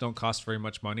bottles don't cost very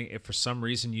much money. If for some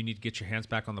reason you need to get your hands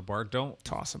back on the bar, don't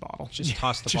toss a bottle. Just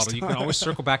toss the bottle. You can always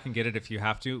circle back and get it if you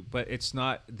have to, but it's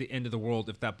not the end of the world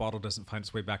if that bottle doesn't find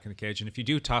its way back in the cage. And if you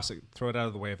do toss it, throw it out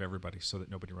of the way of everybody so that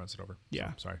nobody runs it over.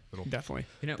 Yeah. So, sorry. Definitely.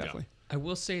 Definitely. I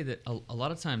will say that a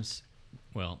lot of times,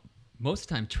 most of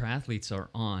the time triathletes are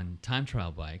on time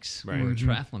trial bikes or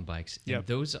triathlon bikes, and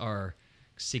those are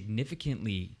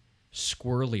significantly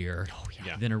squirrelier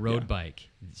than a road bike.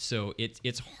 So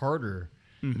it's harder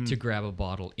to grab a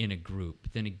bottle in a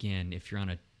group. Then again, if you're on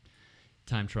a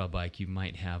time trial bike, you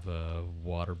might have a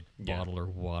water bottle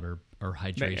or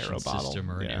hydration Aero bottle, system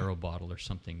or an yeah. Aero bottle or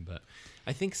something. But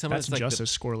I think some That's of it's like just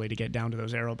as squirrely to get down to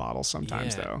those Aero bottles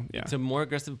sometimes, though. Yeah. It's a more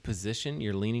aggressive position.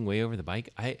 You're leaning way over the bike.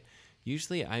 I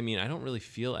don't really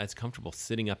feel as comfortable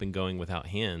sitting up and going without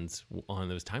hands on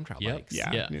those time trial bikes.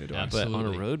 Yeah, neither do I. But on a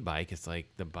absolutely. road bike, it's like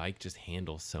the bike just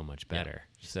handles so much better.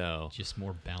 So just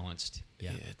more balanced.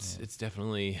 Yeah. it's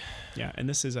definitely Yeah, and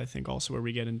this is, I think, also where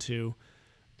we get into,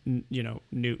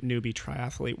 newbie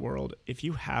triathlete world. If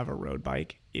you have a road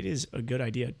bike, it is a good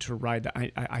idea to ride that.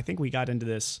 I think we got into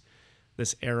this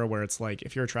era where it's like,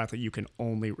 if you're a triathlete, you can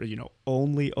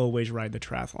only always ride the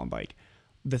triathlon bike.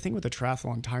 The thing with the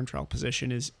triathlon time trial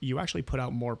position is you actually put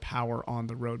out more power on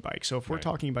the road bike. So if we're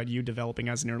talking about you developing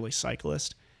as an early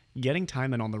cyclist, getting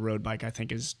time in on the road bike, I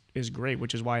think is great,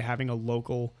 which is why having a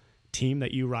local team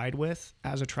that you ride with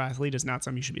as a triathlete is not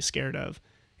something you should be scared of.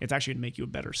 It's actually to make you a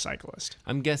better cyclist.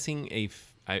 I'm guessing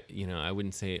I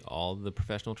wouldn't say all the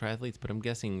professional triathletes, but I'm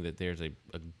guessing that there's a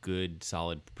good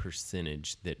solid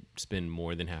percentage that spend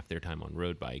more than half their time on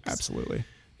road bikes. Absolutely.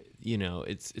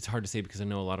 It's hard to say because I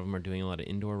know a lot of them are doing a lot of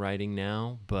indoor riding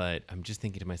now, but I'm just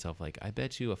thinking to myself, like, I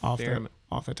bet you Off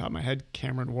the top of my head,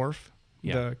 Cameron Wharf,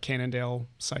 the Cannondale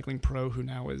cycling pro, who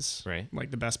now is like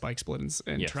the best bike split in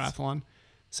triathlon,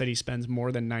 said he spends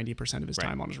more than 90% of his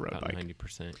time on his road bike.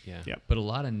 90%, yeah. Yep. But a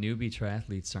lot of newbie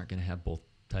triathletes aren't going to have both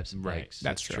types of bikes.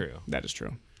 That's true. That is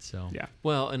true. So yeah.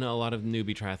 Well, and a lot of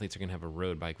newbie triathletes are going to have a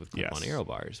road bike with clip-on aero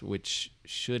bars, which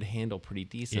should handle pretty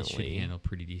decently. It should handle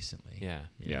pretty decently. Yeah.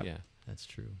 That's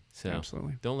true. So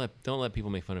absolutely. Don't let people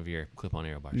make fun of your clip-on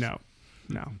aero bars. No.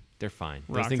 They're fine.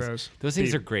 Rock those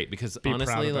things are great because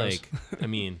honestly, like, I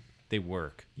mean, they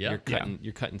work. Yeah.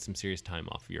 You're cutting some serious time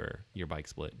off your bike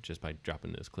split just by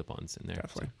dropping those clip-ons in there.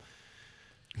 Definitely.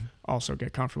 Also,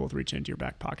 get comfortable with reaching into your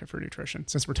back pocket for nutrition.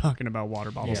 Since we're talking about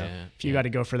water bottles, if you got to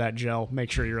go for that gel, make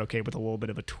sure you're okay with a little bit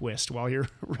of a twist while you're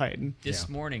riding. This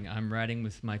morning, I'm riding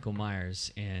with Michael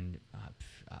Myers, and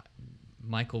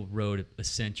Michael rode a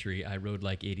century. I rode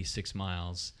like 86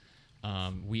 miles.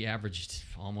 We averaged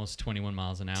almost 21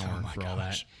 miles an hour for all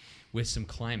that, with some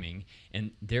climbing.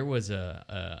 And there was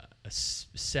a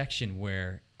section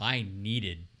where I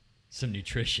needed some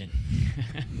nutrition.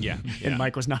 And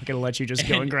Mike was not going to let you just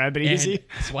go and grab it easy.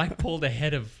 So I pulled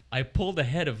ahead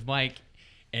of Mike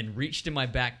and reached in my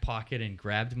back pocket and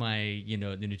grabbed my,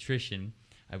 the nutrition.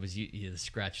 I was the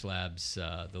Scratch Labs,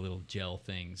 the little gel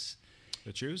things.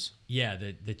 The chews? Yeah,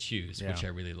 the chews, which I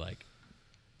really like.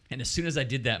 And as soon as I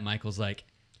did that, Michael's like,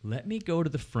 let me go to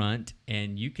the front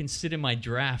and you can sit in my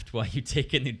draft while you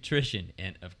take a nutrition.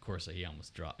 And of course, he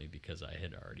almost dropped me because I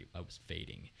was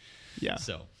fading. Yeah.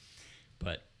 So,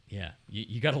 but yeah,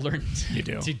 you got to learn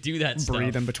to do that stuff.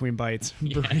 Breathe in between bites.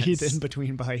 Breathe in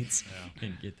between bites.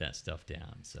 And get that stuff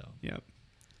down. So, yep.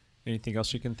 Anything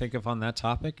else you can think of on that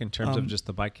topic in terms of just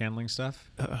the bike handling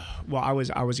stuff? Well, I was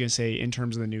going to say in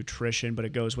terms of the nutrition, but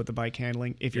it goes with the bike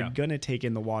handling. If you're going to take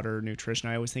in the water nutrition,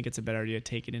 I always think it's a better idea to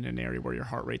take it in an area where your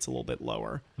heart rate's a little bit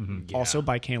lower. Mm-hmm. Also,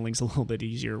 bike handling's a little bit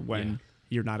easier when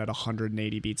you're not at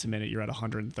 180 beats a minute, you're at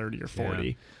 130 or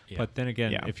 40. Yeah. But then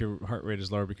again, if your heart rate is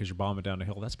lower because you're bombing down a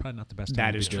hill, that's probably not the best time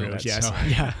that to is be doing true. it. Yes. So.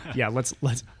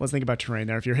 Let's think about terrain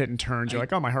there. If you're hitting turns, you're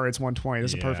like, oh, my heart rate's 120.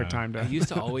 This is a perfect time to. I used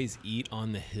to always eat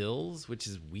on the hills, which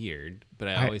is weird, but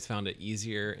I always found it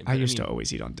easier. I used to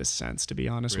always eat on descents, to be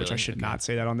honest, which I should not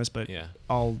say that on this, but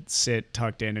I'll sit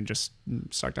tucked in and just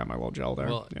suck down my little gel there.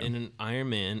 Well, in an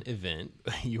Ironman event,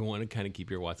 you want to kind of keep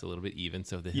your watts a little bit even,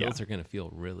 so the hills are going to feel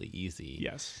really easy.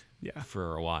 Yes. Yeah.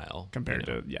 For a while. Compared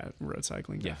to road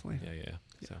cycling, definitely. Yeah.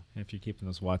 So if you're keeping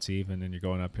those watts even and you're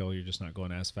going uphill, you're just not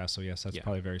going as fast. So yes, that's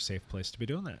probably a very safe place to be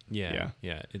doing that. Yeah.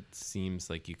 It seems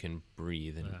like you can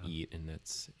breathe and eat, and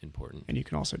that's important. And you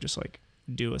can also just like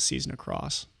do a season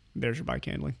across. There's your bike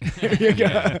handling.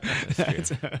 That's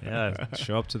true.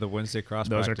 Show up to the Wednesday cross.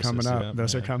 Those are coming up.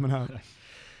 Those are coming up.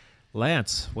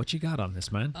 Lance, what you got on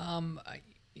this, man?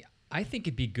 I think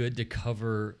it'd be good to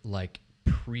cover like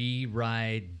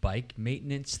pre-ride bike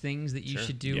maintenance things that you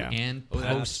should do and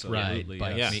post-ride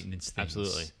bike maintenance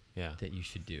things that you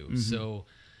should do. Mm-hmm. So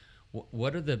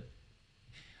what are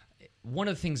one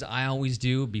of the things I always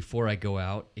do before I go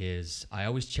out is I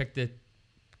always check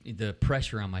the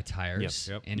pressure on my tires,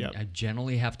 and I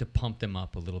generally have to pump them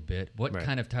up a little bit. What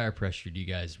kind of tire pressure do you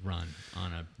guys run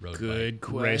on a road bike? Good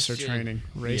question.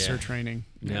 Racer training.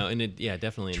 No, and it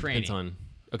definitely depends on.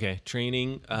 Okay,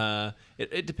 training.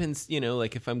 It depends,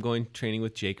 like if I'm going training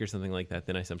with Jake or something like that,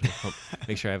 then I sometimes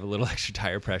make sure I have a little extra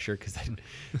tire pressure because,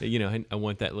 I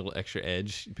want that little extra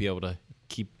edge to be able to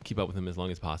keep up with him as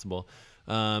long as possible.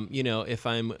 If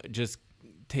I'm just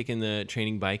taking the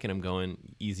training bike and I'm going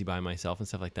easy by myself and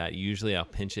stuff like that, usually I'll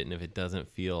pinch it, and if it doesn't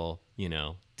feel,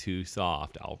 too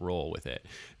soft, I'll roll with it,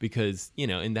 because,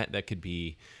 and that could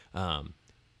be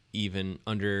even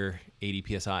under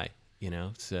 80 psi,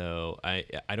 so I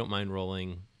don't mind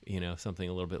rolling, something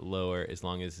a little bit lower as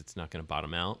long as it's not going to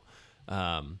bottom out.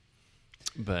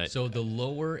 But so the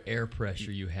lower air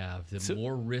pressure you have, the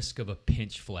more risk of a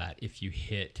pinch flat if you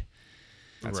hit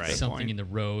something in the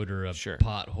road or a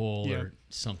pothole or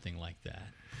something like that.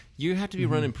 You have to be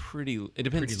running pretty. It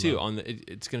depends too on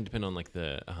the. It's going to depend on like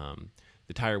the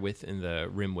tire width and the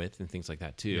rim width and things like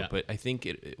that too. Yeah. But I think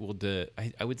it will.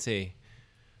 I would say.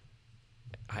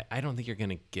 I don't think you're going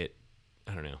to get.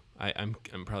 I don't know. I'm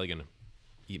probably going to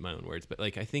eat my own words, but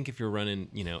like I think if you're running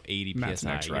 80 Matt's psi,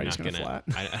 next you're ride, not he's going gonna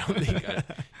to. flat. I don't think.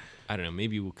 I don't know.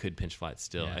 Maybe you could pinch flat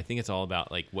still. Yeah. I think it's all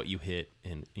about like what you hit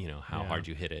and how hard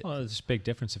you hit it. Well, there's a big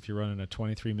difference if you're running a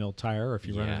 23 mil tire or if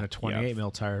you're running a 28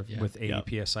 mil tire with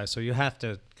 80 psi. So you have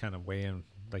to kind of weigh in,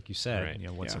 like you said,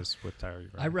 Right. what's this with tire you're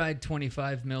running. I ride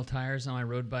 25 mil tires on my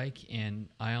road bike, and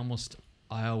I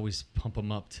always pump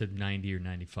them up to 90 or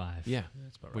 95. Yeah,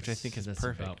 That's about which right. I think is That's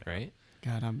perfect, about- right?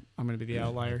 God, I'm going to be the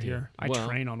outlier here. I Well-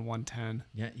 train on 110,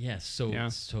 Yes.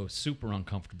 So super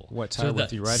uncomfortable. What tire so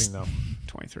width are you riding though?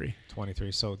 23.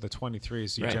 23. So the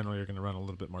 23s, you Right. generally are going to run a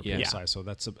little bit more Yeah. PSI. So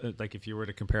that's like if you were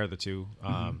to compare the two,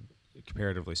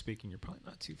 comparatively speaking, you're probably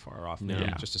not too far off. No. Maybe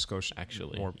Yeah. just a skosh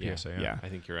Actually, more yeah. PSI. Yeah. I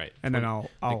think you're right. And then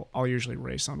I'll usually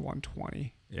race on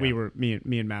 120. Yeah.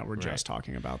 Me and Matt were just Right.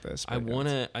 talking about this. I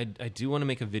but I do want to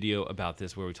make a video about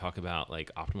this where we talk about like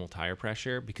optimal tire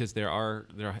pressure, because there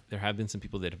have been some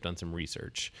people that have done some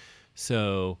research.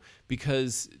 So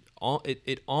because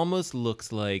it almost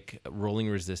looks like rolling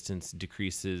resistance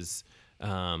decreases.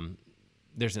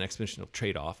 There's an exponential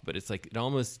trade-off, but it's like it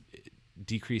almost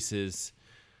decreases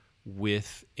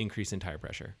with increase in tire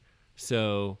pressure.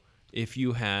 So if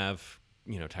you have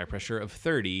tire pressure of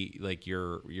 30, like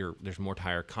there's more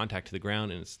tire contact to the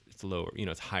ground, and it's lower,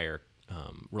 it's higher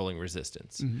rolling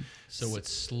resistance. So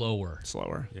it's slower.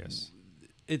 slower. Yes.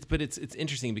 It's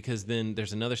interesting because then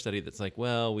there's another study that's like,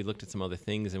 well, we looked at some other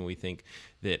things and we think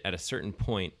that at a certain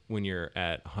point when you're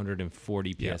at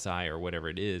 140 psi or whatever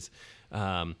it is,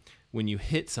 when you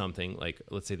hit something, like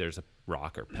let's say there's a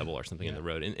rock or pebble or something in the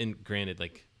road, and granted,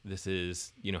 like this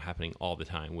is happening all the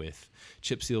time with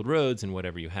chip sealed roads and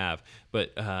whatever you have,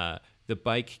 but the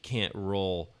bike can't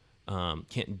roll,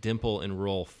 can't dimple and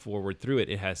roll forward through it.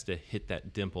 It has to hit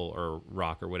that dimple or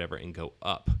rock or whatever and go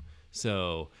up.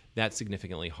 So that's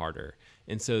significantly harder.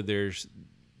 And so there's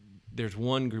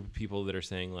one group of people that are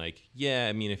saying like, yeah,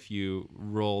 I mean, if you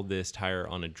roll this tire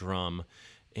on a drum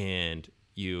and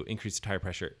you increase the tire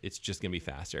pressure, it's just going to be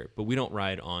faster. But we don't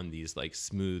ride on these like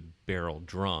smooth barrel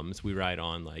drums. We ride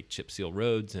on like chip seal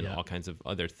roads and all kinds of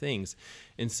other things.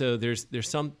 And so there's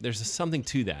something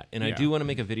to that. And I do want to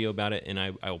make a video about it, and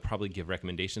I will probably give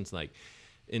recommendations like,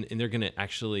 and they're going to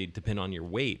actually depend on your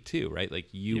weight too, right? Like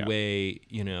you weigh,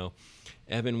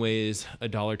 Evan weighs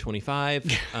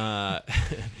 $1.25. A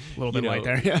little bit light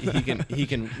there. Yeah. he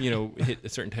can hit a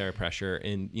certain tire pressure,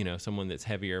 and someone that's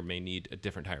heavier may need a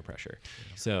different tire pressure.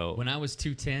 So When I was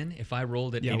 210, if I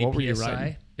rolled at what were you 80 psi,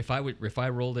 riding? if I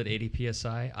rolled at 80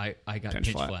 psi, I got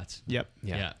pinch flat. flats. Yep.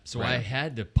 Yeah. So Right. I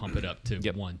had to pump it up to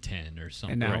 110 or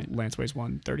something. And now Lance weighs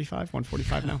 135,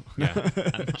 145 now.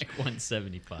 I'm like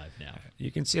 175 now.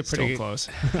 You can see a Still pretty close.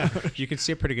 you can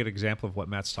see a pretty good example of what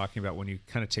Matt's talking about when you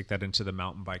kind of take that into the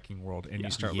mountain biking world and you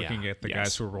start looking at the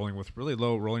guys who are rolling with really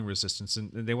low rolling resistance,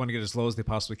 and they want to get as low as they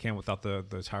possibly can without the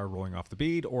tire rolling off the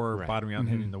bead or bottoming out and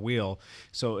hitting the wheel.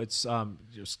 So it's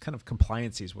just kind of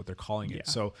compliancy is what they're calling it.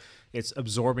 So it's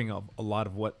absorbing a lot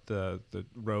of what the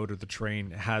road or the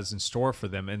terrain has in store for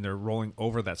them, and they're rolling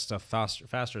over that stuff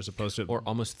faster as opposed to or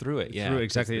almost through it. Yeah, through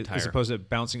exactly, the as tire. opposed to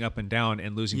bouncing up and down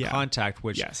and losing contact,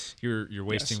 which Yes. you're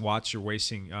wasting Yes. watts, you're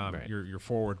wasting your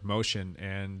forward motion,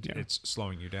 and it's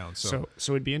slowing you down. So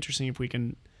it'd be interesting if we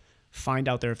can find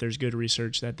out there if there's good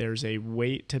research that there's a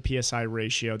weight to PSI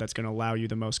ratio that's going to allow you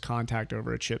the most contact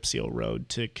over a chip seal road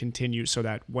to continue, so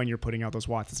that when you're putting out those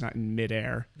watts, it's not in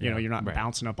midair. You're not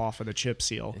bouncing up off of the chip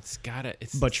seal.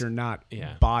 But you're not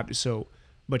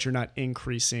but you're not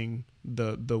increasing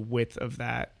the width of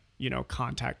that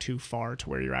contact too far to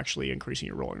where you're actually increasing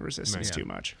your rolling resistance too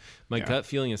much. My gut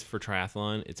feeling is for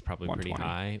triathlon, it's probably pretty 120.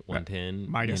 high, 110.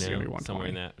 My guess is gonna be 120. Somewhere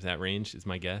in that range is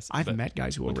my guess. I've met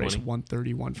guys who will race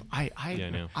 120. 130,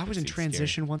 I was in That seems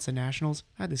transition once at Nationals.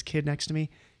 I had this kid next to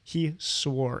me. He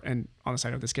swore, and on the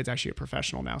side of this kid's actually a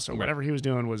professional now, so whatever he was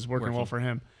doing was working well for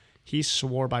him. He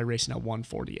swore by racing at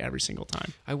 140 every single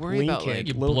time. I worry Lean about, kid, like,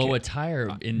 You little blow kid. a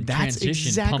tire in That's transition,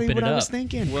 exactly pumping what it I up. was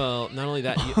thinking. Well, not only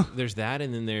that, there's that,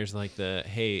 and then there's like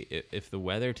if the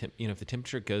weather, if the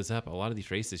temperature goes up, a lot of these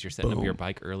races, you're setting up your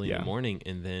bike early in the morning,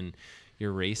 and then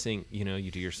you're racing.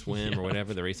 You do your swim or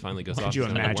whatever. The race finally goes off. Could you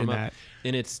it's time to imagine warm up, that?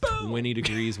 and it's 20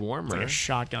 degrees warmer. Like a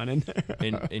shotgun in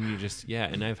there. and you just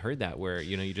and I've heard that where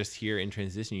you just hear in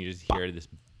transition, you just hear this,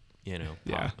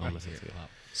 pop almost into it.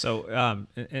 So,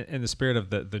 in the spirit of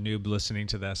the noob listening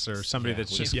to this, or somebody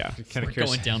that's just kind of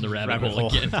Going down the rabbit hole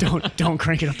again. Don't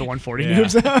crank it up to 140 Yeah.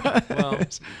 noobs. Well,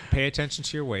 pay attention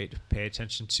to your weight. Pay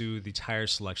attention to the tire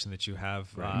selection that you have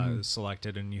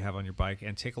selected and you have on your bike,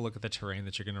 and take a look at the terrain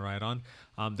that you're going to ride on.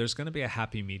 There's going to be a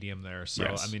happy medium there. So,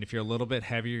 Yes. I mean, if you're a little bit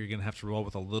heavier, you're going to have to roll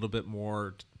with a little bit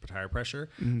more tire pressure.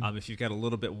 If you've got a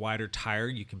little bit wider tire,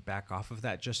 you can back off of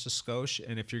that just a skosh.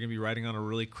 And if you're going to be riding on a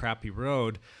really crappy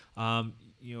road,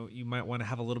 you might want to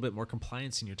have a little bit more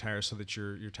compliance in your tire so that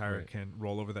your tire can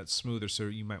roll over that smoother. So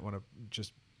you might want to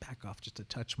just back off just a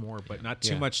touch more, but not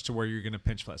too much to where you're going to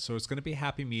pinch flat. So it's going to be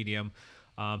happy medium.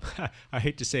 I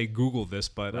hate to say Google this,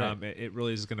 but it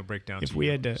really is going to break down. If we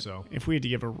had to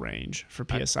give a range for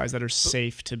PSIs that are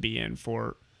safe to be in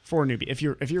for a newbie, if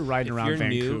you're riding around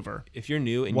Vancouver, if you're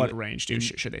new, and what range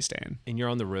should they stay in? And you're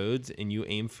on the roads and you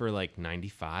aim for like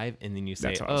 95, and then you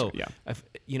say,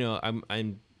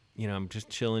 I'm just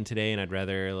chilling today, and I'd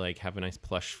rather like have a nice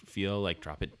plush feel, like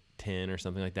drop it 10 or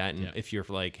something like that. And if you're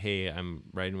like, hey, I'm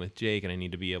riding with Jake and I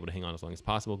need to be able to hang on as long as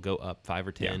possible, go up 5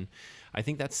 or 10. I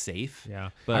think that's safe. Yeah.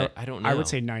 But I don't know. I would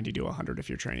say 90 to 100 if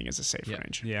your training is a safe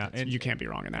range. Yeah. And you can't be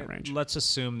wrong in that range. Let's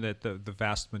assume that the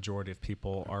vast majority of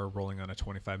people are rolling on a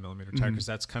 25 millimeter tire, because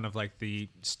that's kind of like the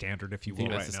standard, if you will,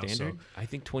 right now. Standard? I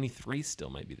think 23 still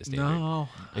might be the standard. No.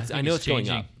 I know it's going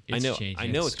changing. up. It's I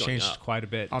changing. know it's going changed up. quite a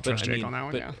bit. I'll trust Jake on that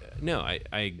one, but no, I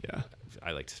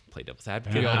like to play devil's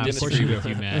advocate. We all disagree with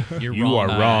you, Matt. You're You wrong.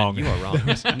 are wrong. You are wrong.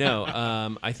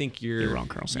 No, I think you're wrong,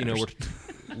 Colonel Sanders.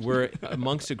 We're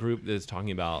amongst a group that's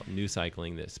talking about new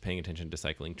cycling, that's paying attention to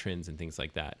cycling trends and things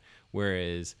like that.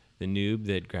 Whereas the noob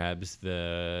that grabs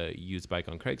the used bike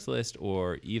on Craigslist,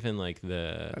 or even like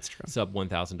the sub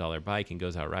 $1,000 bike and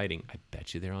goes out riding, I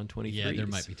bet you they're on 23s. Yeah, there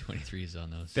might be 23s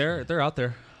on those. They're out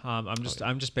there. I'm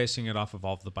just basing it off of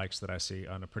all of the bikes that I see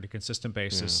on a pretty consistent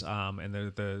basis, and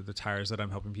the tires that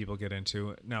I'm helping people get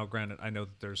into. Now, granted, I know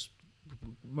that there's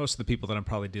most of the people that I'm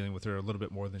probably dealing with are a little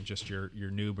bit more than just your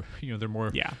noob. They're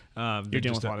more you're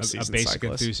dealing with a lot of seasoned basic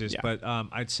cyclists. enthusiast. But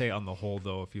I'd say on the whole,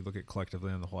 though, if you look at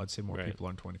collectively on the whole, I'd say more people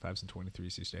on 25s and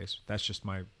 23s these days. That's just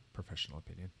my professional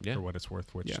opinion for what it's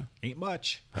worth, which ain't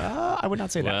much. I would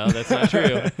not say that. Well, that's not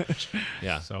true.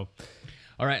 Yeah. So,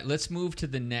 all right, let's move to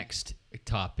the next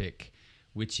topic,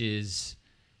 which is,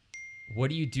 what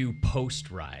do you do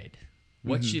post ride?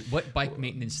 What bike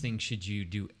maintenance thing should you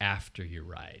do after your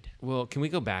ride? Well, can we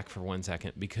go back for 1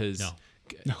 second? Because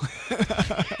No.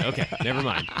 Okay, never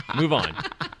mind. Move on.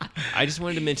 I just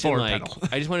wanted to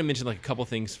mention a couple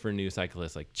things for new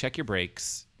cyclists. Like, check your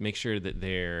brakes, make sure that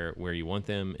they're where you want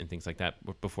them, and things like that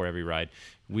before every ride.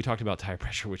 We talked about tire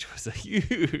pressure, which was a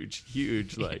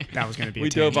huge like that was going to be. We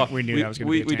dove off. We knew that was going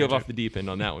to be. We dove off the deep end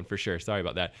on that one for sure. Sorry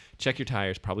about that. Check your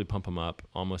tires. Probably pump them up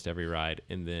almost every ride,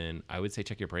 and then I would say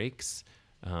check your brakes.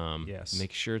 Yes.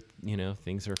 Make sure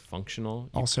things are functional.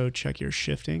 Also, check your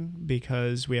shifting,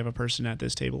 because we have a person at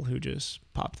this table who just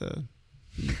popped the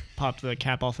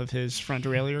cap off of his front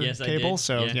derailleur cable.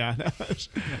 So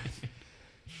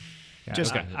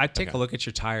just I'd take a look at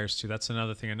your tires too. That's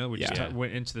another thing. I know we just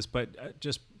went into this, but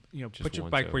just put your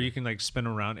bike where you can like spin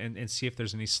around and see if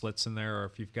there's any slits in there, or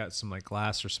if you've got some like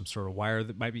glass or some sort of wire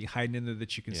that might be hiding in there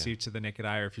that you can see to the naked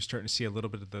eye, or if you're starting to see a little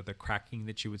bit of the cracking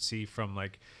that you would see from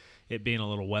like it being a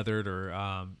little weathered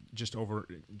or just over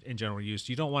in general used.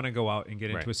 You don't want to go out and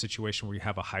get into a situation where you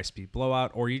have a high speed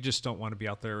blowout, or you just don't want to be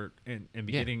out there and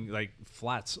be getting like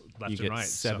flats left and right. You get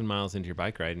 7 miles into your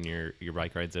bike ride and your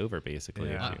bike ride's over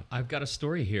basically. Yeah. I've got a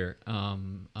story here.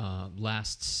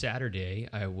 Last Saturday,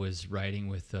 I was riding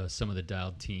with some of the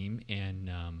Dialed team,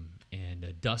 and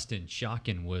Dustin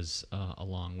Shotkin was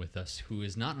along with us, who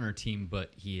is not on our team,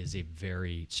 but he is a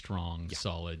very strong,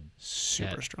 solid,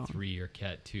 super Cat strong 3 or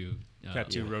Cat 2.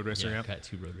 Cat 2 road racer, yeah. Cat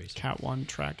 2 road racer. Cat 1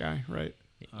 track guy, right?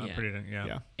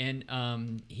 Yeah.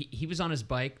 And he was on his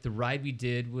bike. The ride we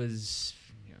did was,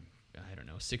 I don't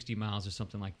know, 60 miles or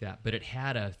something like that. But it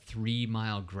had a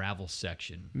 3-mile gravel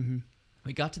section. Mm-hmm.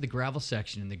 We got to the gravel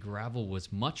section, and the gravel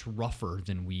was much rougher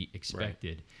than we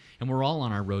expected. And we're all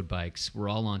on our road bikes. We're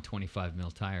all on 25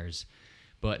 mil tires.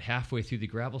 But halfway through the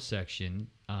gravel section,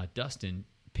 Dustin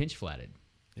pinch flatted.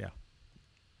 Yeah.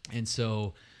 And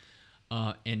so,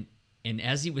 and And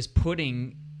as he was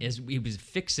fixing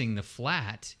the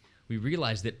flat, we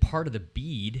realized that part of the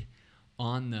bead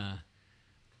on the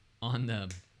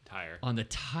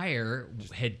tire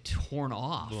had torn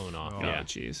off. Blown off. Oh, Yeah.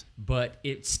 jeez. But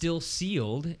it still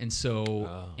sealed, and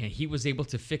so and he was able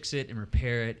to fix it and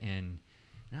repair it. And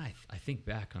now I think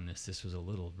back on this was a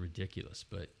little ridiculous,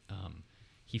 but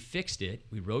he fixed it.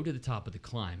 We rode to the top of the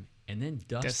climb, and then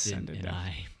Dustin Descended and down.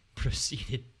 I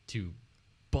proceeded to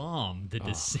bomb the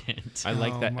descent. I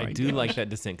like that. my I do gosh. like that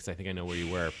descent because I think I know where you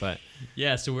were. But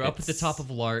Yeah, so we're up at the It's- top of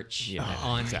Larch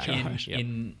Yeah, exactly. Yep.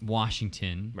 in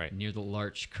Washington, Right. near the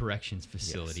Larch Corrections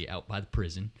Facility out by the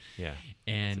prison. yeah,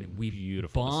 And we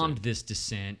beautiful bombed descent. this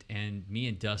descent, and me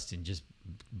and Dustin just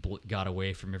got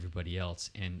away from everybody else.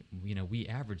 And, we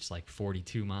averaged like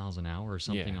 42 miles an hour or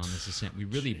something Yeah. on this descent. We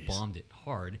really bombed it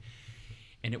hard.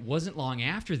 And it wasn't long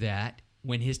after that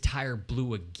when his tire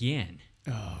blew again.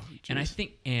 Oh, And I jeez.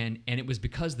 think, and it was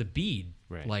because the bead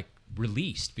Right.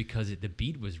 released because the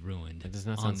bead was ruined That does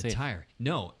not on sound the safe. tire.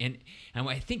 No, and when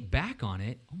I think back on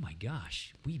it, oh my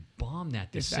gosh, we bombed that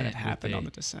If that descent. had happened with on a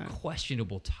the descent.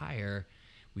 questionable tire.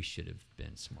 We should have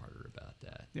been smarter about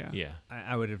that. Yeah. yeah.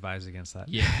 I would advise against that.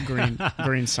 Yeah.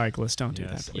 Green cyclists, don't do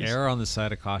Yes. that, please. Err on the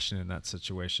side of caution in that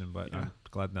situation, but I'm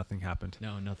glad nothing happened.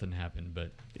 No, nothing happened,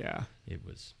 but Yeah. it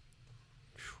was.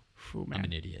 Ooh, I'm an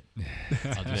man. idiot.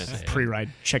 I'll just say it. Pre-ride,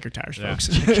 check your tires, Yeah. folks.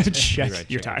 Pre-ride, check check your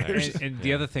your tires. tires. And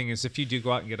the other thing is, if you do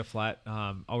go out and get a flat,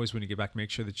 always when you get back, make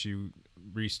sure that you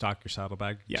restock your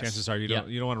saddlebag. Yes. Chances are you Yep.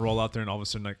 don't want to roll out there and all of a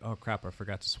sudden like, oh crap, I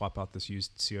forgot to swap out this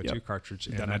used CO2 Yep. cartridge,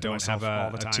 Done and I that to don't myself have all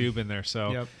a the time. tube in there.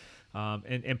 So. Yep.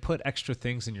 And put extra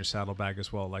things in your saddlebag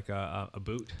as well, like a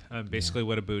boot. Basically,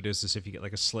 what a boot is if you get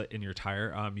like a slit in your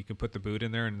tire, you can put the boot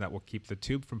in there, and that will keep the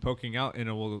tube from poking out, and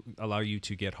it will allow you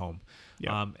to get home.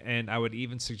 Yeah. And I would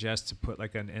even suggest to put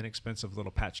like an inexpensive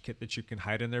little patch kit that you can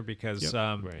hide in there because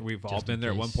Yep. Right. we've all Just been in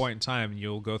there at one case. point in time.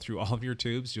 You'll go through all of your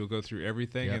tubes, you'll go through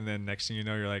everything, Yep. and then next thing you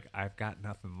know, you're like, I've got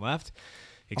nothing left.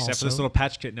 Except for this Also- little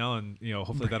patch kit now, and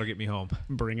hopefully that'll get me home.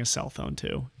 Bring a cell phone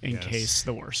too, in Yes. case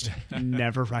the worst.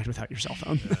 Never ride without your cell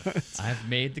phone. I've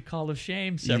made the call of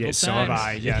shame several times. so have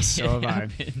I. Yes, so have I.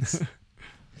 happens.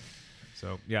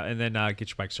 So yeah, and then get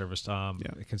your bike serviced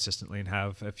consistently, and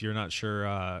have, if you're not sure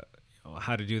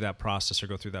how to do that process or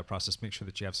go through that process, make sure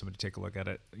that you have somebody take a look at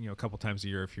it. A couple times a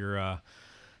year if you're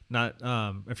not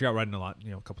if you're out riding a lot,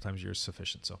 a couple times a year is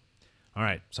sufficient. So, all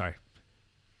right, sorry.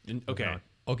 Okay. on.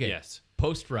 Okay. Yes.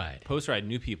 Post ride. Post ride,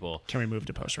 new people. Can we move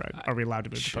to post ride? Are we allowed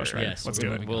to move to post ride? Yes, Let's we're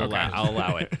do it. moving We'll Okay. I'll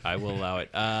allow it. I will allow it.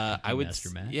 I would.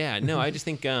 Master Matt? Yeah. No. I just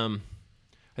think. I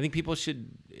think people should.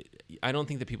 I don't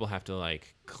think that people have to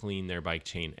like clean their bike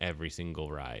chain every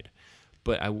single ride,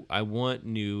 but I want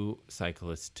new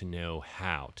cyclists to know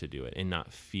how to do it and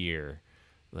not fear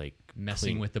like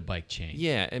Messing with the bike chain.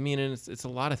 Yeah, I mean, and it's a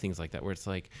lot of things like that where it's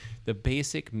like the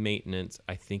basic maintenance.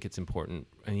 I think it's important.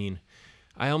 I mean,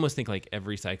 I almost think like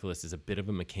every cyclist is a bit of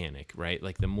a mechanic, right?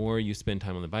 Like the more you spend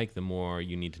time on the bike, the more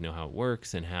you need to know how it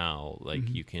works and how like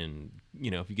you can,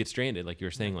 if you get stranded, like you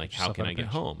were saying, like how yourself can out I of get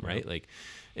pinch. home, right? Like,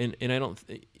 and I don't,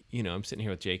 I'm sitting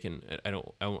here with Jake, and I don't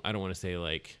want to say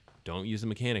like don't use a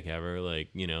mechanic ever, like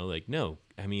like no.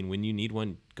 I mean, when you need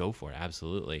one, go for it,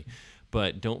 absolutely,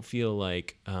 but don't feel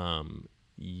like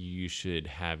you should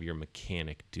have your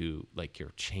mechanic do like your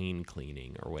chain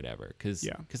cleaning or whatever, because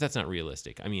that's not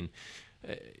realistic. I mean,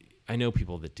 I know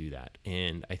people that do that,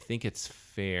 and I think it's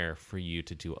fair for you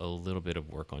to do a little bit of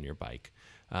work on your bike.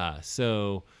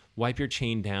 So wipe your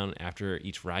chain down after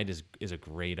each ride is a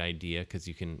great idea, because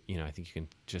you can, I think you can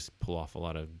just pull off a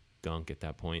lot of gunk at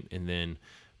that point, and then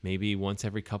maybe once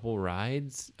every couple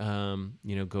rides,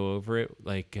 go over it.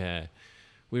 Like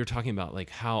we were talking about, like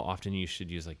how often you should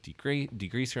use like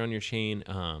degreaser on your chain,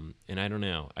 and I don't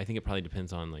know. I think it probably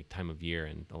depends on like time of year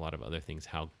and a lot of other things,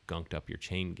 how gunked up your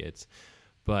chain gets.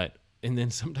 And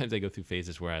then sometimes I go through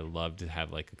phases where I love to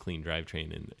have like a clean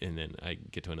drivetrain, and then I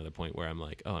get to another point where I'm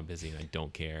like, oh, I'm busy and I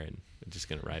don't care, and I'm just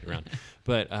gonna ride around.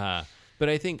 But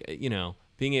I think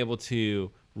being able to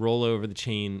roll over the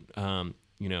chain,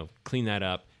 clean that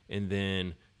up, and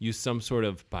then use some sort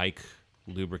of bike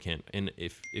lubricant. And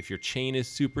if your chain is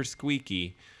super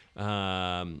squeaky,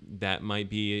 that might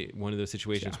be one of those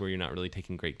situations where you're not really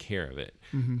taking great care of it.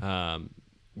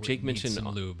 Jake mentioned some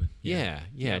lube. Yeah.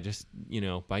 Just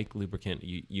bike lubricant.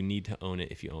 You need to own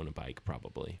it if you own a bike,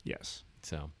 probably. Yes.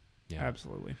 So yeah,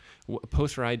 Absolutely.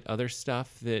 Post ride other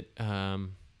stuff that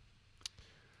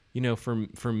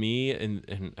for me,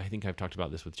 and I think I've talked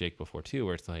about this with Jake before too,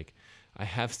 where it's like I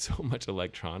have so much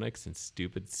electronics and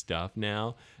stupid stuff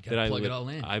now that I plug it all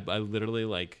in. I literally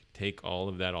like take all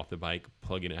of that off the bike,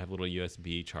 plug it in. I have a little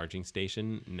USB charging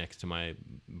station next to my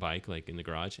bike, like in the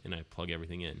garage, and I plug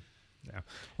everything in. Yeah,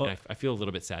 well, and I feel a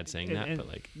little bit sad saying that, but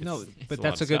like no, it's but a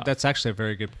that's lot of stuff. That's actually a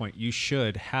very good point. You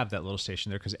should have that little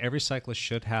station there because every cyclist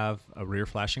should have a rear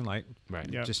flashing light.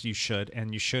 Right. Yep. Just you should,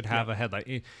 and you should have a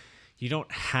headlight. You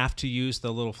don't have to use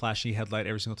the little flashy headlight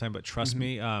every single time, but trust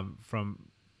me, from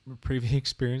previous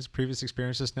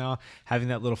experiences now, having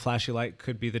that little flashy light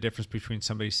could be the difference between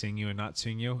somebody seeing you and not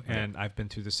seeing you. Right. And I've been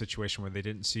through the situation where they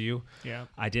didn't see you. Yeah.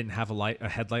 I didn't have a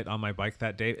headlight on my bike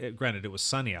that day. Granted, it was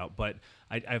sunny out, but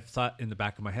I've thought in the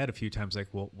back of my head a few times, like,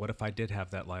 well, what if I did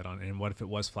have that light on, and what if it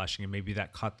was flashing, and maybe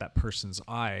that caught that person's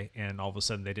eye, and all of a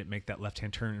sudden they didn't make that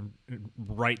left-hand turn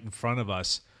right in front of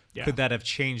us. Yeah. Could that have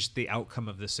changed the outcome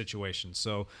of this situation?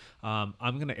 So I'm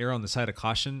going to err on the side of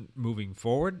caution moving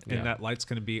forward, and that light's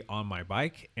going to be on my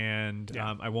bike, and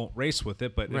I won't race with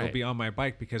it, but it'll be on my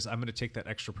bike because I'm going to take that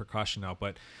extra precaution now.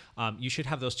 But you should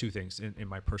have those two things, in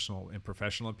my personal and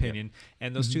professional opinion,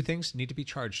 and those two things need to be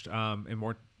charged. And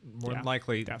more than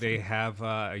likely, they have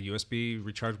a USB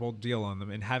rechargeable deal on them,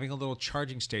 and having a little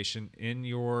charging station in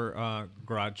your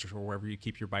garage or wherever you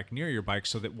keep your bike near your bike,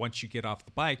 so that once you get off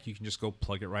the bike, you can just go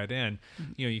plug it right in.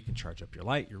 You can charge up your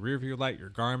light, your rear view light,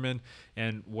 your Garmin,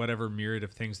 and whatever myriad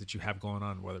of things that you have going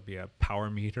on, whether it be a power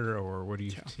meter or what do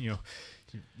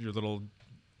your little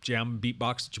jam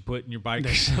beatbox that you put in your bike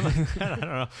or something. I don't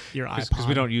know. Your iPod. Because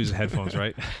we don't use headphones,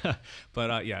 right?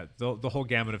 But the whole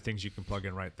gamut of things you can plug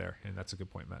in right there, and that's a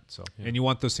good point, Matt. So, and you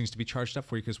want those things to be charged up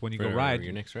for you because when you go ride,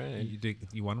 your next ride,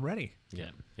 you want them ready. Yeah.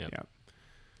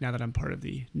 Now that I'm part of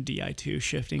the DI2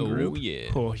 shifting group,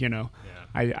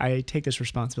 I take this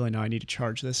responsibility now. I need to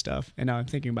charge this stuff, and now I'm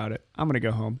thinking about it. I'm going to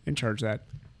go home and charge that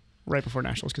right before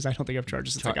nationals because I don't think I've charged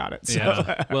it since I got it. So.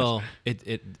 Yeah. Well,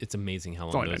 it's amazing how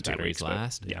long those batteries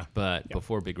last. But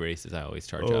before big races, I always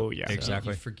charge up. Oh yeah,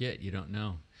 exactly. You forget, you don't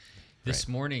know. This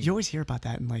morning, you always hear about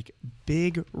that in like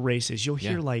big races. You'll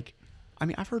hear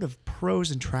I've heard of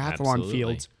pros in triathlon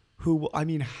fields who,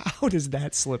 how does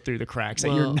that slip through the cracks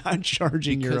that you're not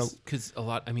charging because a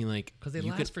lot, because they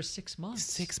last for 6 months.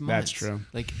 6 months. That's true.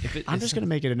 Like I'm just going to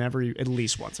make it at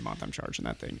least once a month I'm charging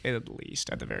that thing, at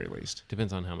the very least.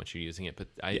 Depends on how much you're using it, but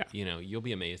you'll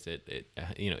be amazed at it.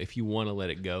 If you want to let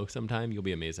it go sometime, you'll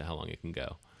be amazed at how long it can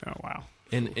go. Oh, wow.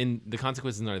 And the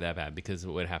consequences aren't that bad because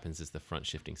what happens is the front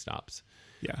shifting stops.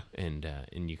 Yeah. And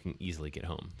you can easily get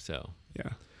home. So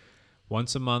yeah.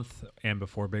 Once a month and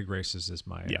before big races is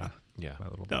my my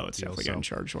little it's deal. definitely getting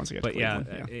charged once I get to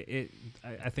Cleveland.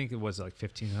 I think it was like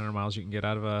 1,500 miles you can get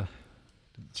out of a.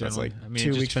 So that's like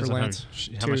 2 weeks for Lance.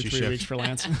 How much you 3 shift. weeks for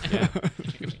Lance.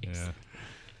 Yeah.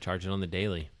 Charge it on the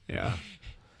daily. Yeah.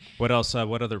 What else?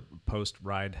 What other post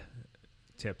ride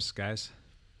tips, guys?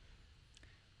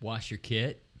 Wash your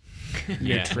kit.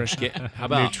 Nutrition. How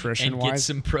about nutrition and wise? Get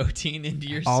some protein into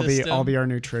your I'll system. be our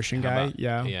nutrition guy.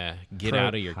 Yeah. Get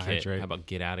out of your kit. How about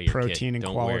get out of your protein kit?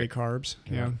 and quality carbs.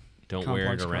 Yeah. Don't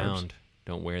wear it around.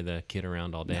 Don't wear the kit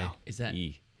around all day. No. Is that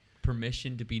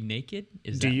permission to be naked?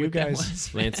 Do you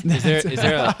guys? Lance, is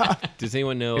there does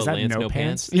anyone know Lance no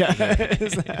pants? Yeah. No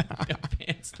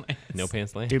pants, Lance. No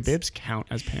pants, Lance. Do bibs count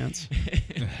as pants?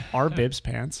 Are bibs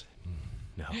pants?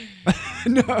 No.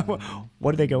 No.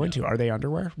 What do they go into? Are they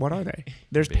underwear? What are they?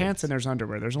 There's pants and there's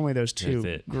underwear. There's only those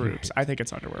two groups. I think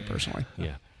it's underwear personally.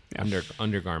 Yeah.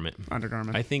 Undergarment.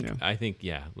 Undergarment. I think,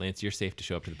 Lance, you're safe to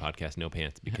show up to the podcast no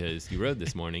pants because you rode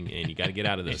this morning and you got to get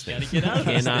out of those things.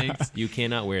 You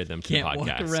cannot wear them to the podcast.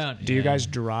 Walk around. Do you guys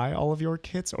dry all of your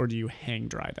kits or do you hang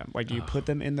dry them? Like, do you put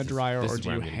them in the dryer or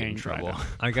do you hang dry them?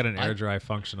 I got an air dry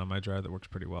function on my dryer that works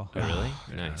pretty well. Oh, really?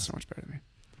 Yeah, Nice. so much better than me.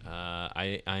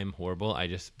 I'm horrible. I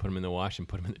just put them in the wash and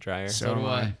put them in the dryer. So do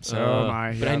I. So am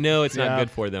I. But I know it's not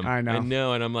good for them. I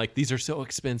know. And I'm like, these are so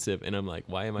expensive. And I'm like,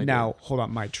 why am I Now, hold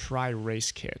on. My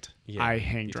tri-race kit, Yeah, I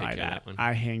hang you dry take care of that. that one.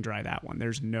 I hang dry that one.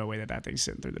 There's no way that thing's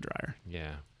sitting through the dryer.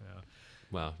 Yeah.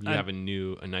 Well, you have a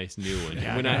nice new one.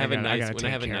 Yeah, when I have a nice that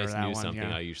new one, something,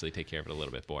 yeah. I usually take care of it a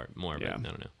little bit more. Yeah. But I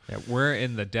don't know. Yeah, we're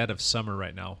in the dead of summer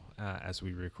right now as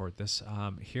we record this.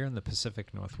 Here in the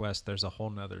Pacific Northwest, there's a whole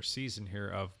nother season here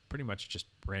of pretty much just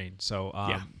rain. So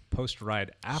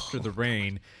post-ride after the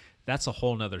rain, that's a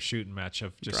whole nother shooting match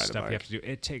of just stuff you have to do.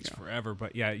 It takes forever.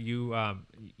 But yeah, you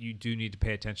do need to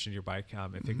pay attention to your bike.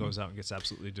 If it goes out and gets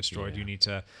absolutely destroyed, you need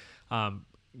to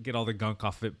get all the gunk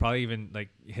off of it. Probably even like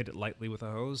hit it lightly with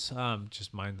a hose.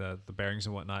 Just mind the bearings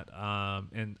and whatnot.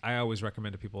 And I always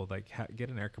recommend to people like get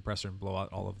an air compressor and blow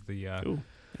out all of the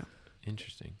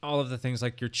Interesting. all of the things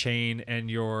like your chain and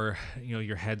your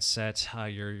your headset,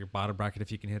 your bottom bracket.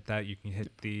 If you can hit that, you can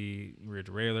hit the rear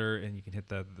derailleur, and you can hit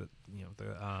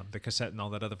the cassette and all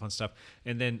that other fun stuff,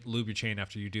 and then lube your chain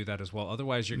after you do that as well.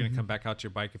 Otherwise, you're going to come back out to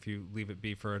your bike. If you leave it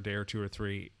be for a day or 2 or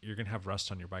 3, you're going to have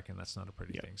rust on your bike, and that's not a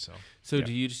pretty thing. So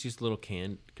do you just use a little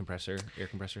can air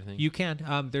compressor thing? you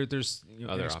can. There's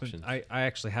other options. I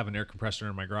actually have an air compressor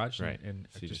in my garage, Right. and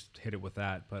So I you just hit it with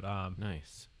that. But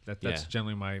nice. That's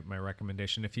generally my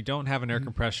recommendation. If you don't have an air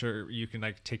compressor, you can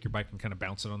like take your bike and kind of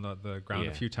bounce it on the ground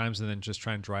a few times, and then just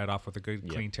try and dry it off with a good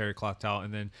clean terry cloth towel,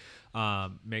 and then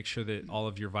make sure that all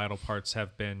of your vital parts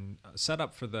have been set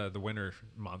up for the winter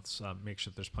months. Make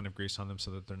sure that there's plenty of grease on them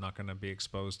so that they're not going to be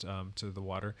exposed to the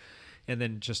water, and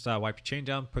then just wipe your chain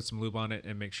down, put some lube on it,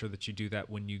 and make sure that you do that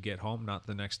when you get home, not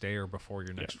the next day or before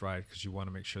your next ride, because you want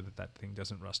to make sure that thing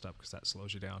doesn't rust up, because that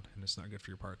slows you down and it's not good for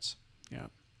your parts. Yeah.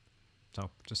 So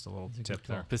just a little tip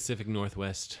there. Pacific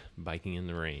Northwest biking in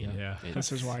the rain. Yeah.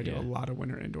 This is why I do a lot of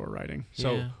winter indoor riding.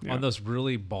 So on those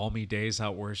really balmy days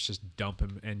out where it's just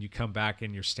dumping, and you come back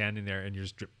and you're standing there and you're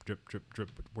just drip, drip, drip, drip.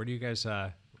 Where do you guys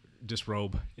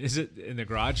disrobe? Is it in the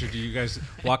garage, or do you guys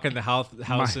walk in the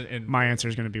house and my answer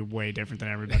is going to be way different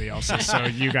than everybody else's. So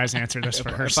you guys answer this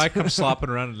first. If I come slopping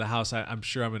around in the house, I'm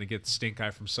sure I'm going to get stink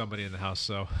eye from somebody in the house.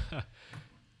 So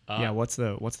what's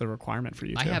the requirement for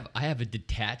you two? I have a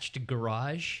detached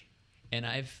garage, and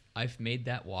I've made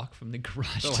that walk from the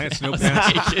garage. So to Lance the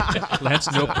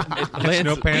no house. Lance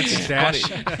no pants dash.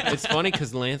 It's funny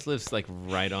because Lance lives like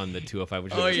right on the 205,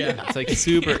 which it's like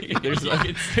super.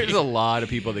 There's a lot of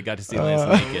people that got to see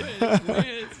Lance naked.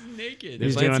 Lance naked.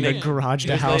 He's doing the garage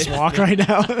to house walk right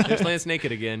now. There's Lance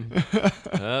naked again.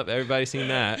 Everybody's seen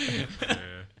that.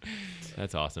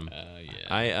 That's awesome.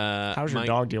 How's your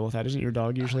dog deal with that? Isn't your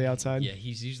dog usually outside? Yeah,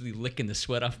 he's usually licking the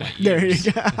sweat off my ears. There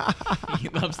you go. He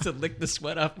loves to lick the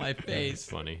sweat off my face. It's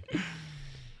funny.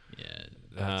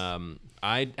 Yeah.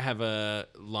 I have a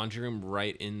laundry room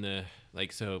right in the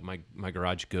so my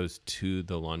garage goes to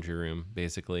the laundry room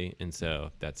basically, and so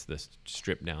that's the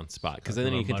stripped down spot, because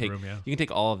then you can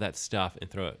take all of that stuff and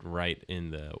throw it right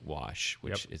in the wash,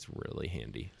 which is really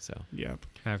handy. So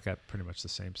I've got pretty much the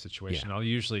same situation. I'll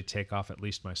usually take off at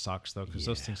least my socks though, because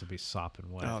those things will be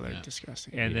sopping wet. Oh, they're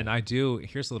disgusting. And then I do.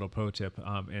 Here's a little pro tip.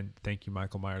 And thank you,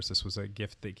 Michael Myers. This was a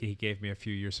gift that he gave me a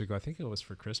few years ago. I think it was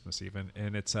for Christmas even,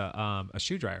 and it's a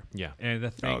shoe dryer. Yeah. And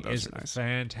the thing is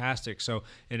fantastic. So,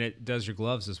 and it does your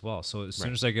gloves as well. So as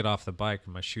soon as I get off the bike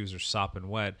and my shoes are sopping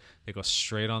wet, they go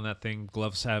straight on that thing.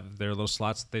 Gloves have their little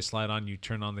slots that they slide on. You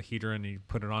turn on the heater and you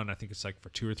put it on. I think it's like for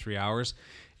 2 or 3 hours.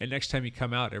 And next time you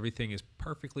come out, everything is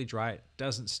perfectly dry. It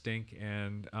doesn't stink,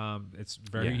 and it's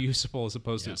very usable as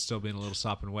opposed to it still being a little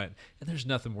sopping wet. And there's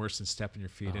nothing worse than stepping your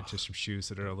feet into some shoes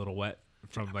that are a little wet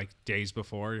from like days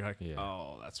before. You're like,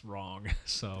 oh, that's wrong.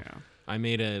 So I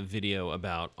made a video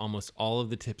about almost all of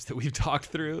the tips that we've talked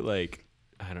through. Like,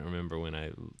 I don't remember when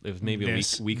it was maybe a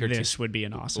week or two. This would be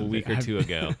an awesome a week or two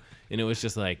ago, and it was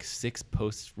just like 6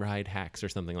 post-ride hacks or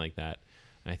something like that.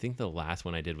 And I think the last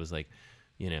one I did was like,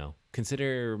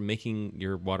 consider making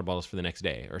your water bottles for the next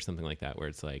day or something like that, where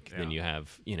it's like then you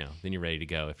have then you're ready to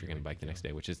go if you're going to bike the next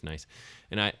day, which is nice.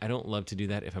 And I don't love to do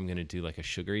that if I'm going to do like a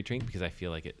sugary drink, because I feel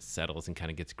like it settles and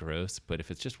kind of gets gross. But if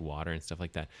it's just water and stuff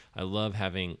like that, I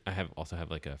also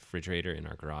have like a refrigerator in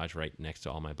our garage right next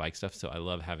to all my bike stuff, so I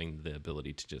love having the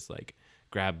ability to just like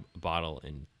grab a bottle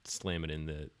and slam it in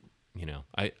the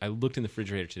I looked in the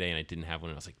refrigerator today and I didn't have one,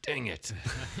 and I was like, dang it.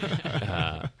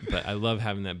 But I love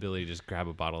having that ability to just grab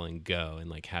a bottle and go and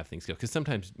like have things go. Because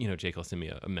sometimes, Jake will send me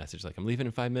a message like, I'm leaving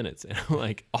in 5 minutes. And I'm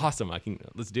like, awesome,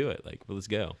 let's do it. Like, well, let's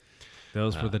go.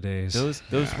 Those were the days.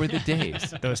 Those were the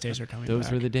days. Those days are coming Those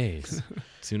back. were the days.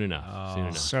 Soon enough. Soon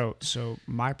enough. So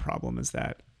my problem is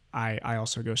that I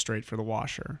also go straight for the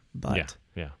washer, but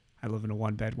I live in a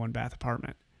 1-bed, 1-bath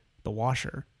apartment. The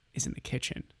washer is in the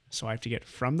kitchen. So I have to get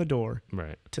from the door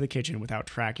to the kitchen without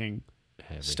tracking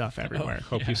stuff everywhere.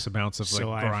 Copious amounts of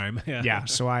grime.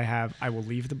 So I will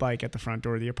leave the bike at the front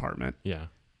door of the apartment. Yeah.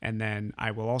 And then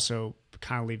I will also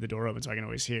kind of leave the door open so I can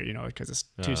always hear, because it's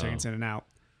 2 seconds in and out.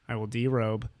 I will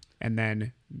derobe and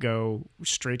then go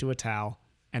straight to a towel.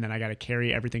 And then I got to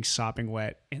carry everything sopping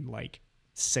wet in like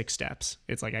 6 steps.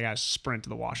 It's like I got to sprint to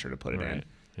the washer to put it in.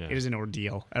 Yeah. It is an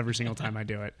ordeal every single time I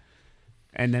do it.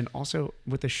 And then also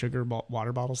with the sugar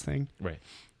water bottles thing,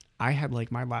 I had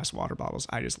like my last water bottles,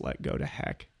 I just let go to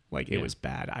heck. Like it was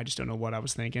bad. I just don't know what I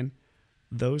was thinking.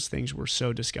 Those things were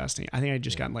so disgusting. I think I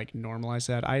just gotten like normalized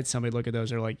that. I had somebody look at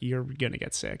those. They're like, you're going to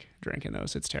get sick drinking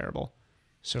those. It's terrible.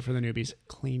 So for the newbies,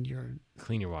 clean your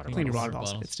water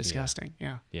bottles. It's disgusting.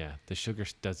 Yeah. The sugar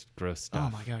does gross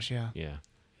stuff. Oh my gosh. Yeah. Yeah.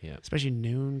 Yeah. Especially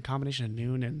Nuun, combination of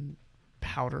Nuun and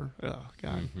powder. Oh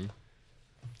God.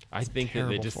 I think that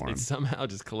terrible it somehow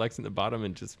just collects in the bottom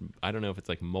and just, I don't know if it's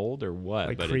like mold or what,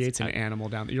 Like but creates an animal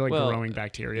down there. You're like growing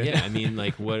bacteria. Yeah, I mean,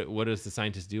 like what does the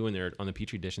scientists do when they're on the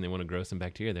petri dish and they want to grow some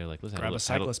bacteria? They're like, let's Grab a add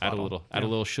cyclist a bottle.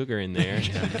 little sugar in there.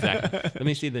 Exactly. Let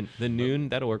me see the Nuun.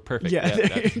 That'll work perfect. Yeah,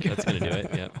 there you that's gonna do it.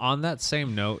 Yeah. On that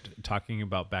same note, talking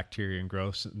about bacteria and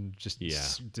growth and just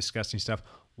disgusting stuff,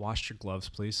 wash your gloves,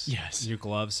 please. Yes. Your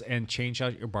gloves, and change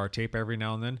out your bar tape every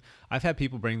now and then. I've had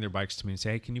people bring their bikes to me and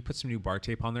say, hey, can you put some new bar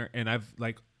tape on there? And I've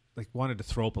like wanted to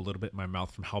throw up a little bit in my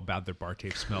mouth from how bad their bar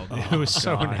tape smelled. It was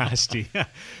so nasty.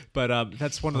 But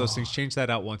that's one of those things. Change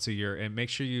that out once a year and make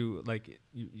sure you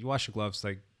wash your gloves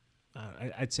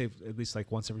I'd say at least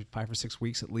like once every 5 or 6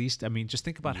 weeks at least. I mean, just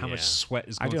think about how much sweat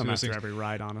is I going do through them those after things. every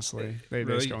ride, honestly. They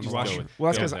Really? just go in the You wash wash. them?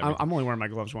 Well, that's Yeah. because I'm only wearing my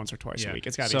gloves once or twice a week.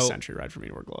 It's got to be a century ride for me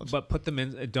to wear gloves. But put them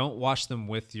in. Don't wash them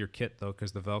with your kit though,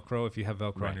 because the Velcro, if you have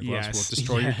Velcro on your gloves, Yes. will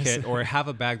destroy your Yes. kit. Or have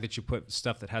a bag that you put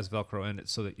stuff that has Velcro in it,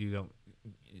 so that you don't.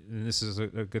 And this is a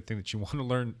good thing that you want to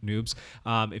learn, noobs.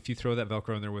 If you throw that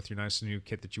Velcro in there with your nice new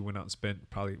kit that you went out and spent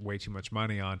probably way too much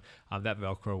money on, that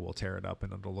Velcro will tear it up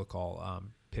and it'll look all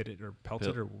pitted or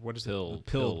pelted or what is it?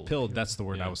 Pilled. That's the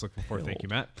word I was looking for. Thank you,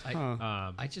 Matt.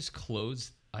 I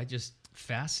just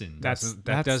fasten. That's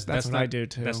what I do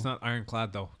too. That's not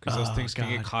ironclad though, because those things can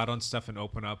get caught on stuff and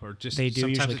open up, or just they do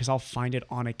sometimes usually because I'll find it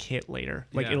on a kit later.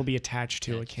 Like it'll be attached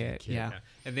to a kit. Yeah.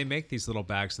 And they make these little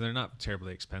bags, and they're not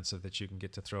terribly expensive that you can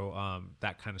get to throw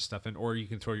that kind of stuff in, or you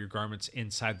can throw your garments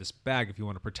inside this bag if you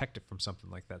want to protect it from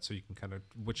something like that, so you can kind of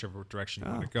whichever direction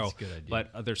you want to go. That's a good idea.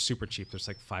 But they're super cheap. There's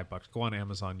like $5. Go on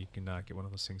Amazon, you can get one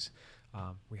of those things.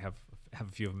 We have a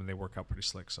few of them, and they work out pretty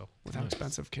slick. So with how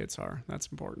expensive kits are, that's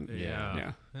important.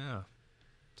 Yeah.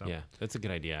 So. Yeah, that's a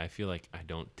good idea. I feel like I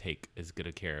don't take as good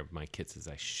a care of my kits as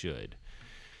I should,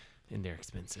 and they're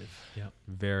expensive. Yeah,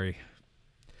 very.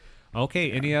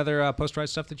 Okay, any other post-ride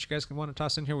stuff that you guys want to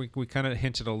toss in here? We kind of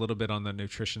hinted a little bit on the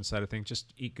nutrition side of things.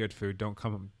 Just eat good food. Don't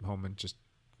come home and just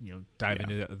dive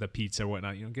into the pizza or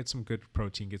whatnot. Get some good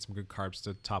protein, get some good carbs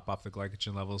to top off the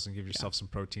glycogen levels, and give yourself some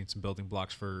protein, some building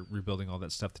blocks for rebuilding all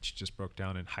that stuff that you just broke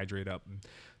down, and hydrate up and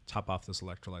top off those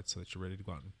electrolytes so that you're ready to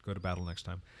go out and go to battle next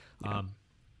time. Yeah.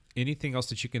 Anything else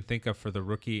that you can think of for the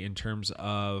rookie in terms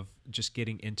of just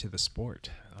getting into the sport?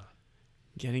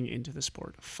 Getting into the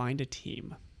sport. Find a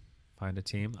team. Find a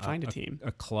team. Find a team.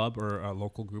 A club or a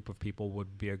local group of people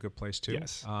would be a good place too.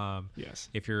 Yes. Yes.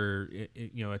 If you're,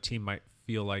 a team might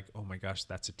feel like, oh my gosh,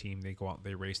 that's a team. They go out,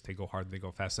 they race, they go hard, they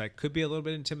go fast. That could be a little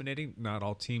bit intimidating. Not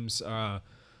all teams are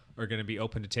going to be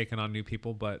open to taking on new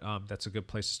people, but that's a good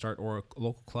place to start. Or a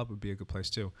local club would be a good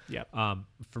place too. Yeah.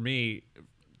 For me,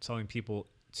 telling people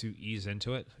to ease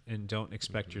into it and don't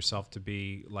expect yourself to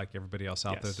be like everybody else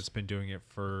out there that's been doing it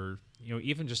for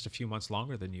even just a few months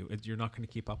longer than you. You're not going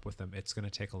to keep up with them. It's going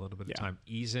to take a little bit of time.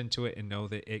 Ease into it and know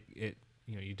that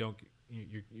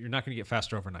you're not going to get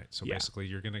faster overnight. So basically,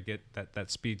 you're going to get that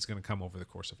speed's going to come over the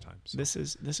course of time. So. This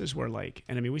is where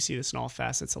and I mean, we see this in all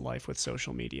facets of life with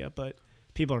social media, but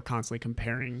people are constantly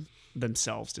comparing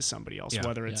themselves to somebody else,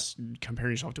 whether it's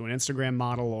comparing yourself to an Instagram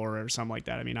model or something like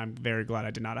that. I mean, I'm very glad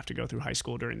I did not have to go through high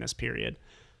school during this period.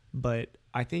 But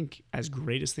I think as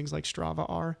great as things like Strava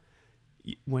are,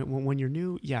 when you're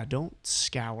new, don't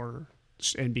scour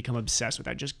and become obsessed with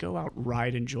that. Just go out,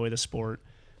 ride, enjoy the sport.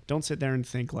 Don't sit there and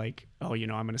think like, oh, I'm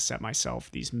going to set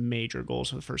myself these major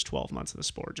goals for the first 12 months of the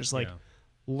sport. Just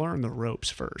learn the ropes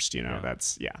first,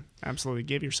 that's absolutely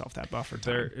give yourself that buffer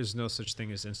time. There is no such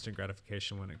thing as instant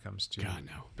gratification when it comes to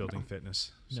building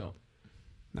fitness. So.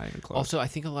 Not even close. Also, I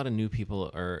think a lot of new people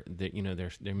are that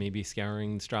they're maybe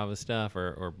scouring Strava stuff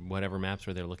or whatever maps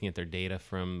where they're looking at their data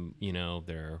from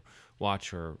their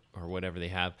watch or whatever they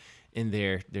have, and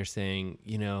they're saying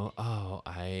oh,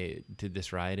 I did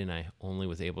this ride and I only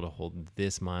was able to hold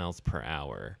this miles per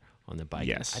hour on the bike.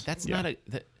 Yes. That's not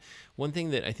one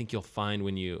thing that I think you'll find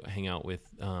when you hang out with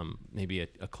maybe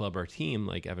a club or a team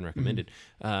like Evan recommended,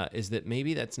 is that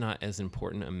maybe that's not as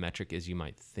important a metric as you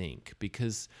might think,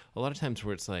 because a lot of times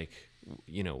where it's like,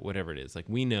 whatever it is, like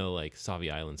we know like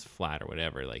Sauvie Island's flat or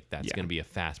whatever, like that's going to be a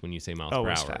fast, when you say miles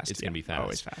always per hour, fast. it's going to be fast.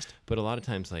 Always fast. But a lot of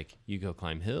times like you go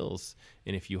climb hills,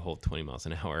 and if you hold 20 miles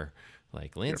an hour,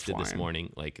 like Lance did this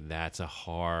morning, like that's a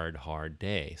hard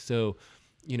day. So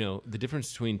the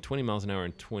difference between 20 miles an hour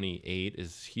and 28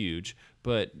 is huge,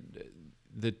 but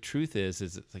the truth is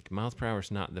it's like miles per hour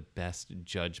is not the best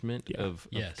judgment of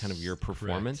kind of your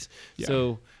performance.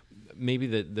 So maybe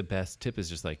the best tip is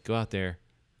just like go out there,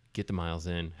 get the miles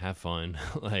in, have fun,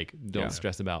 like don't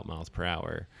stress about miles per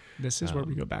hour. This is where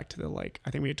we go back to the, like,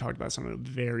 I think we had talked about this on a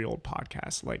very old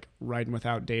podcast, like riding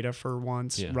without data for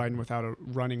once, running without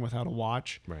a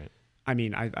watch. Right. I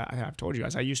mean, I've told you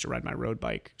guys, I used to ride my road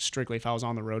bike strictly. If I was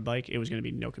on the road bike, it was going to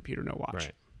be no computer, no watch.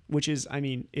 Right. Which is, I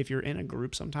mean, if you're in a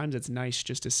group, sometimes it's nice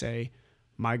just to say,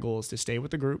 my goal is to stay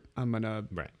with the group. I'm going to,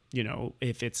 you know,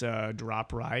 if it's a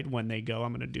drop ride, when they go,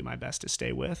 I'm going to do my best to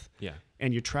stay with. Yeah.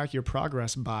 And you track your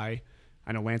progress by,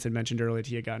 I know Lance had mentioned earlier that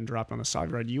he had gotten dropped on the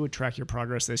side ride. You would track your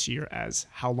progress this year as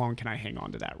how long can I hang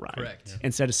on to that ride? Correct. Yeah.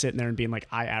 Instead of sitting there and being like,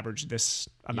 I averaged this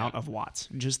amount of watts.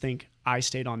 Just think, I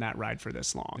stayed on that ride for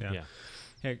this long. Yeah.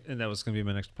 Hey, and that was going to be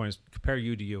my next point, is compare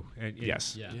you to you. And,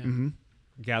 Yes. Yeah. Mm-hmm.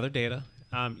 Gather data.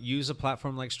 Use a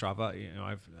platform like Strava. You know,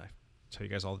 I tell you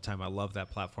guys all the time, I love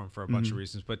that platform for a bunch of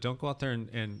reasons, but don't go out there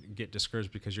and get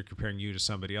discouraged because you're comparing you to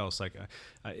somebody else. Like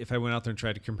if I went out there and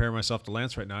tried to compare myself to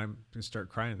Lance right now, I'm going to start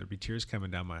crying. There'd be tears coming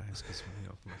down my eyes because, you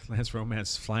know, Lance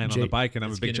Romance is flying on the bike and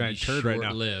I'm a big giant turd right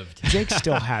now. Short-lived. Jake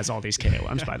still has all these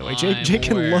KOMs, by the way. I'm Jake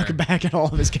can aware. look back at all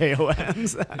of his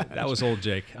KOMs. That was old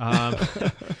Jake.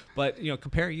 But, you know,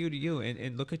 compare you to you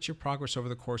and look at your progress over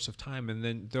the course of time. And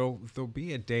then there'll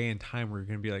be a day and time where you're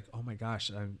going to be like, oh my gosh,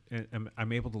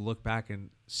 I'm able to look back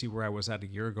and see where I was at a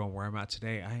year ago and where I'm at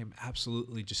today. I am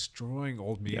absolutely destroying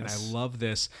old me, and I love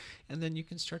this. And then you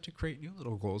can start to create new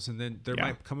little goals. And then there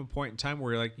might come a point in time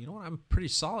where you're like, you know what, I'm pretty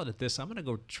solid at this. I'm going to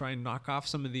go try and knock off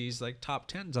some of these like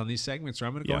top 10s on these segments, or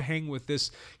I'm going to go hang with this,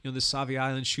 you know, this Savi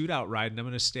Island shootout ride, and I'm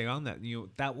going to stay on that. You know,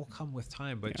 that will come with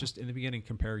time, but just in the beginning,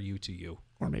 compare you to you.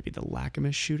 Or maybe the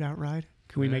Lacamas shootout ride.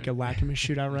 Can we make a Lacamas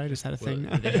shootout ride? Is that a thing?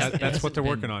 That's what they're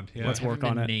working on. Yeah. Let's work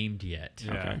on it. Named yet?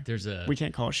 Yeah. Okay. There's a. We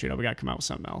can't call it shootout. We got to come out with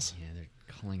something else. Yeah, they're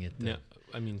calling it the No,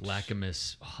 I mean,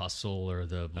 Lacamas Hustle or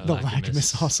the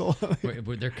Lacamas Hustle.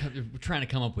 They're trying to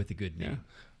come up with a good name.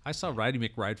 I saw Righty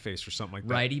McRideface or something like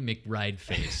that. Righty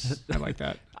McRideface. I like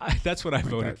that. That's what I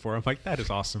voted for. I'm like, that is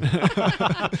awesome.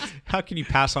 How can you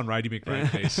pass on Righty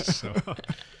McRideface? So,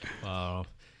 anyhow,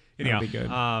 That'd be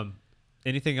good.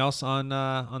 Anything else on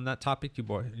that topic,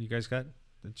 you guys got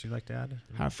that you'd like to add?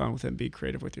 Have fun with it and be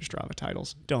creative with your Strava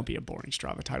titles. Don't be a boring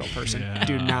Strava title person.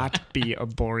 Do not be a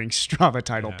boring Strava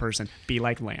title person. Be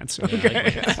like Lance.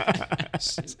 Okay.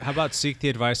 How about seek the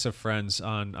advice of friends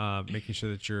on making sure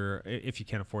that you're, if you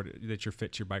can't afford it, that you're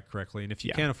fit to your bike correctly. And if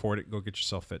you can't afford it, go get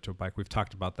yourself fit to a bike. We've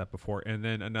talked about that before. And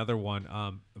then another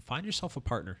one, find yourself a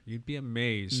partner. You'd be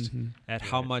amazed at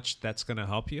how much that's going to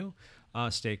help you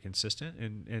stay consistent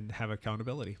and have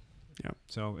accountability. Yeah.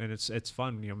 So, and it's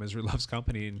fun, you know, misery loves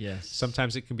company, and Yes.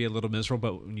 sometimes it can be a little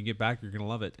miserable, but when you get back, you're going to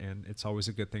love it. And it's always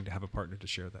a good thing to have a partner to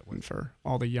share that And with. for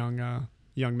all the young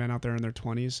men out there in their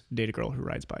 20s, date a girl who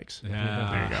rides bikes.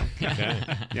 Yeah. There you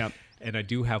go. Yep. And I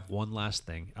do have one last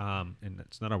thing, and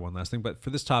it's not our one last thing, but for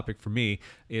this topic for me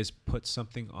is put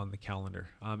something on the calendar.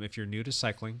 If you're new to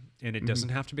cycling, and it doesn't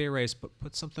have to be a race, but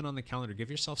put something on the calendar.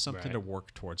 Give yourself something to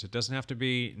work towards. It doesn't have to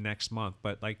be next month,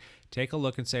 but like take a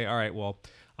look and say, all right, well,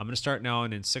 I'm going to start now,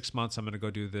 and in 6 months, I'm going to go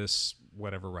do this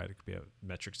whatever ride. It could be a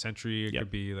metric century. It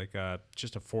could be like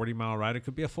just a 40-mile ride. It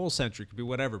could be a full century. It could be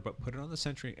whatever, but put it on the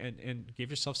century and give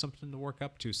yourself something to work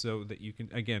up to so that you can,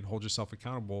 again, hold yourself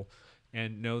accountable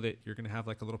and know that you're going to have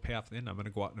like a little payoff. Then I'm going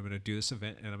to go out and I'm going to do this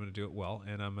event, and I'm going to do it well,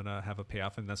 and I'm going to have a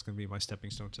payoff, and that's going to be my stepping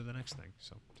stone to the next thing.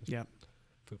 So just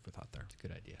food for thought there.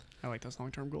 Good idea. I like those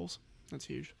long-term goals. That's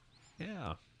huge.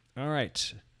 Yeah. All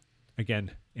right.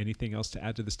 Again, anything else to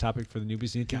add to this topic for the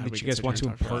newbies? Anything God, that we you could guys sit want to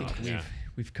here and talk impart? forever.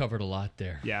 We've covered a lot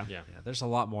there. Yeah. Yeah, there's a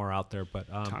lot more out there, but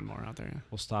A ton more out there. Yeah.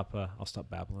 we'll stop. I'll stop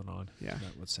babbling on. Yeah.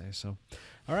 I would say so.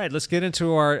 All right, let's get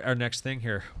into our next thing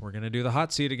here. We're gonna do the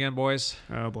hot seat again, boys.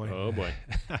 Oh boy. Oh boy.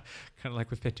 Kind of like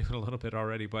we've been doing a little bit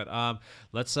already, but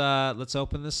let's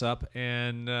open this up,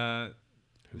 and Lance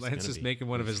gonna is be? making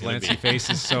one of Who's his gonna Lancey be?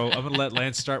 faces, so I'm gonna let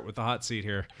Lance start with the hot seat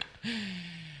here.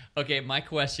 Okay, my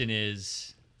question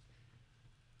is,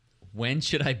 when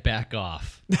should I back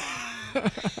off?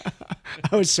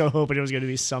 I was so hoping it was going to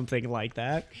be something like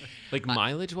that. Like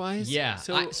mileage wise? Yeah.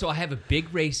 So I have a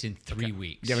big race in 3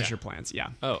 weeks. Give us your plans. Yeah.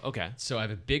 Oh, okay. So I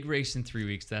have a big race in 3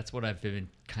 weeks. That's what I've been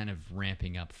kind of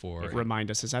ramping up for. Remind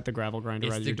us, is that the gravel grinder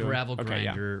It's ride the you're doing? gravel Okay,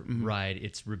 yeah. grinder ride.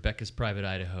 It's Rebecca's Private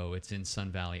Idaho. It's in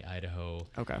Sun Valley, Idaho.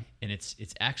 Okay. And it's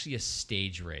actually a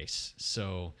stage race.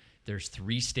 So there's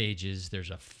 3 stages.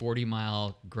 There's a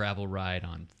 40-mile gravel ride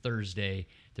on Thursday.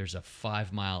 There's a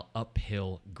 5-mile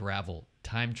uphill gravel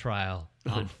time trial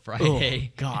on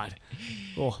Friday. Oh, God.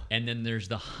 Oh. And then there's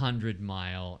the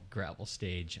 100-mile gravel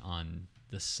stage on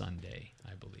the Sunday,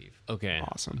 I believe. Okay.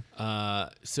 Awesome.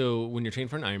 So when you're training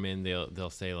for an Ironman, they'll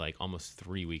say like almost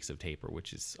 3 weeks of taper,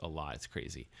 which is a lot. It's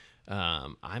crazy.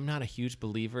 I'm not a huge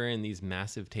believer in these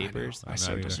massive tapers. I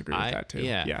so disagree with that too.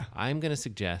 Yeah. I'm going to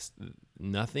suggest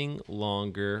nothing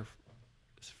longer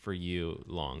for you.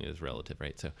 Long is relative,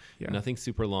 right? So nothing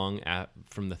super long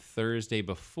from the Thursday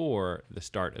before the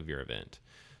start of your event.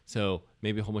 So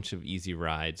maybe a whole bunch of easy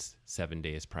rides 7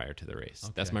 days prior to the race.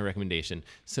 Okay. That's my recommendation.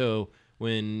 So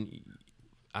when,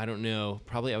 I don't know,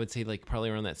 I would say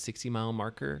probably around that 60-mile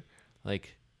marker, is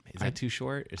that too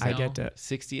short? I get to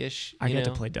 60-ish. I get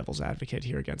to play devil's advocate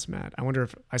here against Matt. I wonder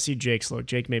if I see Jake's look.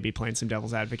 Jake may be playing some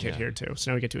devil's advocate here too.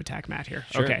 So now we get to attack Matt here.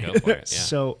 Sure, okay. Go for it. Yeah.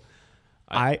 So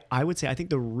I would say I think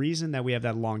the reason that we have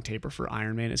that long taper for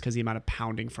Ironman is because the amount of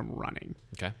pounding from running.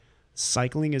 Okay.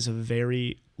 Cycling is a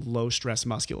very low stress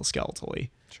musculoskeletally.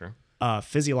 Sure.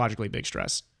 Physiologically big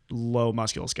stress, low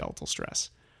musculoskeletal stress.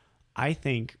 I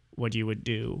think what you would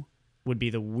do would be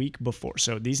the week before.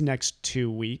 So these next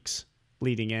 2 weeks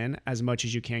leading in, as much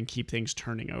as you can, keep things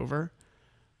turning over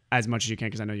as much as you can,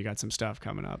 because I know you got some stuff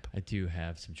coming up. I do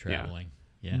have some traveling.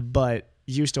 Yeah. But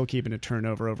you still keeping a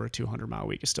turnover over a 200-mile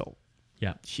week is still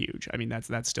huge. I mean,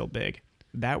 that's still big.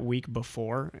 That week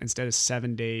before, instead of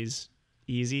 7 days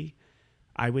easy,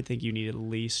 I would think you need at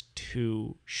least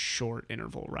 2 short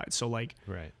interval rides. So like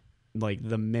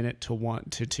the minute to 1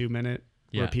 to 2 minute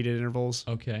repeated intervals.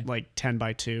 Okay. Like 10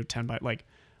 by 2, 10 by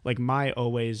like my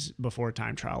always before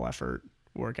time trial effort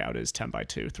workout is 10 by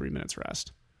 2, 3 minutes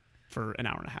rest for an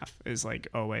hour and a half is like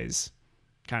always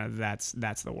kind of that's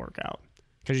the workout.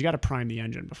 Because you got to prime the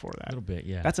engine before that. A little bit,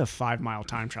 yeah. That's a 5-mile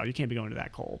time trial. You can't be going to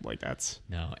that cold. Like that's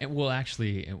no. And well,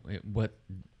 actually,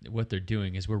 what they're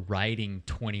doing is we're riding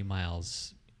 20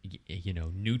 miles,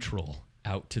 neutral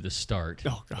out to the start.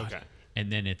 Oh God. Okay.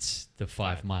 And then it's the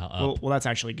 5 mile up. Well, that's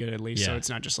actually good at least. So it's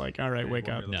not just like, all right, wake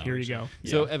up. Here you go.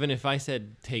 So Evan, if I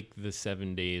said take the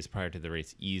 7 days prior to the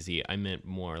race easy, I meant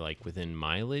more like within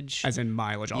mileage. As in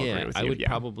mileage, I'll agree with you. I would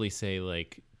probably say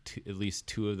at least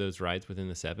 2 of those rides within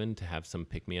the 7 to have some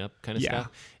pick me up kind of stuff.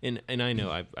 And I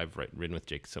know I've ridden with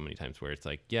Jake so many times where it's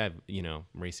like, I'm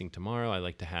racing tomorrow. You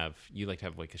like to have like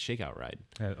a shakeout ride.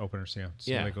 Openers,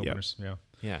 Leg openers,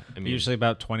 Yeah. I mean, usually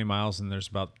about 20 miles, and there's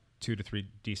about 2 to 3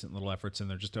 decent little efforts in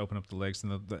there just to open up the legs,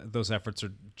 and those efforts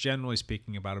are generally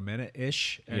speaking about a minute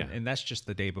ish, and that's just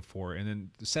the day before. And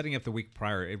then setting up the week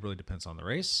prior, it really depends on the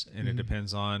race, and it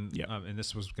depends on and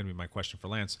this was going to be my question for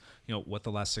Lance, what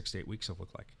the last 6 to 8 weeks have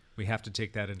looked like. We have to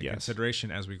take that into consideration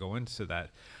as we go into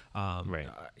that.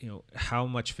 How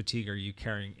much fatigue are you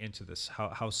carrying into this?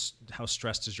 How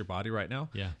stressed is your body right now?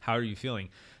 How are you feeling?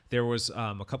 There was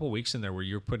a couple of weeks in there where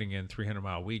you were putting in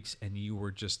 300-mile weeks and you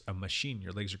were just a machine.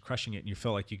 Your legs are crushing it and you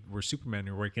felt like you were Superman.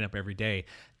 You're waking up every day.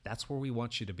 That's where we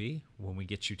want you to be when we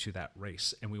get you to that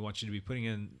race. And we want you to be putting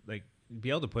in, be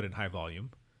able to put in high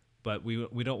volume. But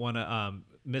we don't want to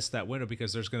miss that window,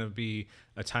 because there's going to be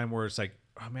a time where it's like,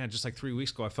 oh man, just like 3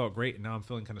 weeks ago I felt great, and now I'm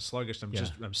feeling kind of sluggish.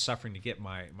 I'm suffering to get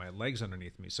my legs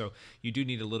underneath me. So you do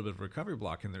need a little bit of a recovery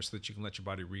block in there so that you can let your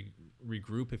body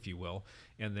regroup, if you will,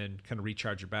 and then kind of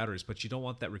recharge your batteries. But you don't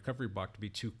want that recovery block to be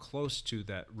too close to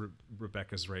that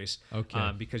Rebecca's race,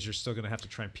 because you're still going to have to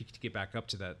try and peak to get back up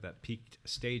to that peaked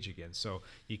stage again. So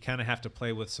you kind of have to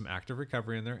play with some active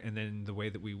recovery in there, and then the way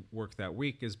that we work that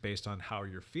week is based on how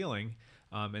you're feeling.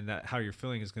 And that how you're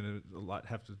feeling is going to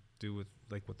have to do with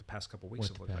what the past couple of weeks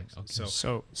have looked like.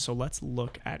 Okay. So let's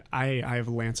look at I have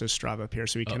Lance's Strava up here,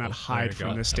 so we cannot hide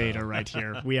from this data right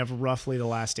here. We have roughly the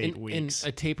last 8 weeks. And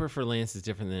a taper for Lance is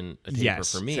different than a taper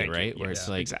for me, right? Where it's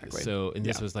like exactly. So, and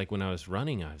this was like when I was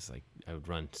running, I was like, I would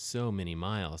run so many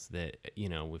miles that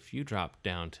if you drop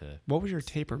down to what was your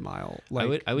taper mile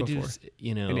like? I would before?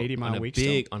 do an 80-mile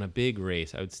week on a big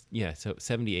race. I would so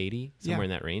 70, 80 somewhere in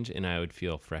that range, and I would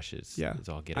feel fresh as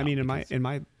all get out. I mean, in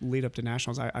my lead up to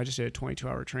nationals, I just did a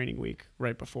 22-hour training week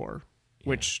right before,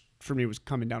 which for me was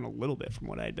coming down a little bit from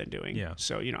what I had been doing. Yeah.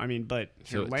 So but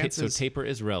so taper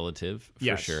is relative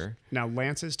for sure. Now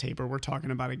Lance's taper, we're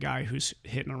talking about a guy who's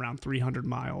hitting around 300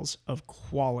 miles of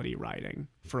quality riding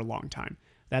for a long time.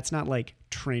 That's not like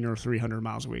trainer 300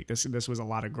 miles a week. This was a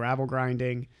lot of gravel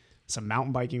grinding. Some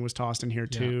mountain biking was tossed in here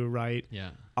too, right?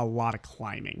 Yeah. A lot of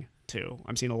climbing too.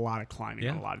 I'm seeing a lot of climbing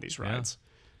on a lot of these rides.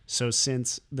 So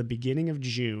since the beginning of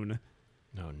June,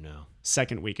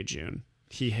 second week of June,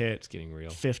 he hit it's getting real.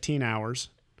 15 hours,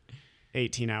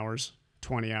 18 hours,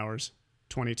 20 hours,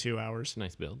 22 hours.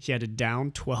 Nice build. He had a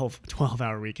down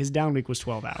 12-hour week. His down week was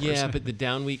 12 hours. Yeah, but the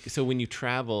down week, so when you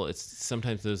travel, it's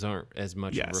sometimes those aren't as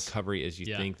much recovery as you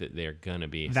think that they're going to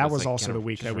be. That was also the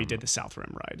week that we did the South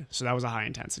Rim ride. So that was a high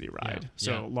intensity ride.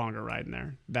 So longer ride in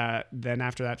there. Then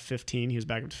after that 15, he was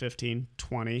back up to 15,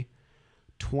 20.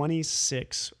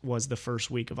 26 was the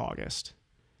first week of August.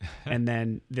 And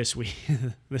then this week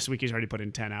he's already put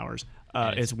in 10 hours.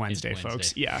 It's Wednesday,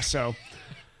 folks. Yeah.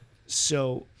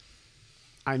 So,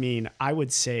 I mean, I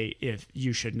would say if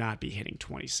you should not be hitting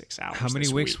 26 hours. How many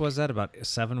this weeks week. was that? About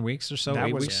 7 weeks or so? That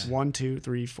 8 was weeks? 1, 2,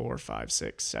 3, 4, 5,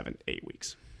 6, 7, 8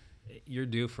 weeks. You're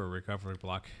due for a recovery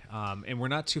block. And we're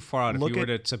not too far out. If you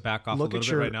were to back off a little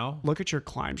bit right now. Look at your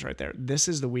climbs right there. This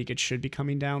is the week it should be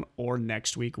coming down, or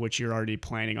next week, which you're already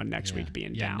planning on next week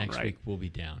being down, next right? week will be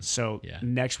down. So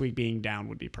next week being down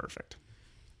would be perfect.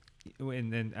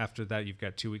 And then after that, you've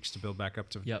got 2 weeks to build back up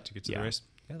to get to the race.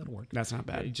 Yeah, that'll work. That's not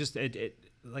bad. It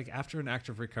like after an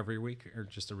active recovery week or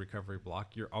just a recovery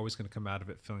block, you're always going to come out of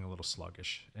it feeling a little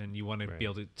sluggish, and you want to be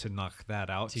able to knock that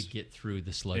out to get through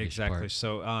the sluggish exactly. part.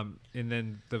 So, and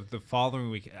then the following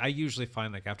week, I usually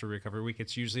find like after recovery week,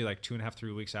 it's usually like 2.5,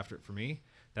 3 weeks after it for me.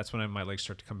 That's when my legs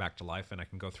start to come back to life, and I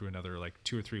can go through another like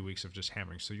 2 or 3 weeks of just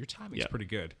hammering. So your timing is pretty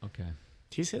good. Okay.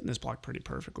 He's hitting this block pretty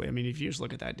perfectly. I mean, if you just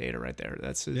look at that data right there,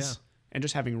 that's his. And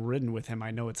just having ridden with him,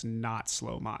 I know it's not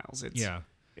slow miles.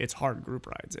 It's hard group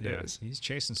rides. It is. He's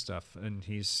chasing stuff, and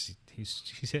he's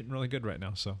hitting really good right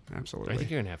now. So absolutely, I think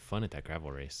you're gonna have fun at that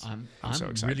gravel race. I'm so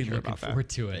excited really to hear looking about that. forward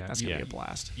to it. That's gonna be a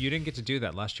blast. You didn't get to do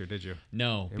that last year, did you?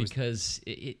 No, because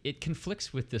it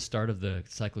conflicts with the start of the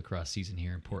cyclocross season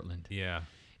here in Portland. Yeah.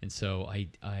 And so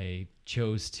I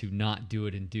chose to not do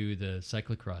it and do the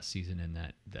cyclocross season, and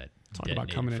that Talk about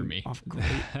coming for in me. off great.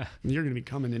 You're going to be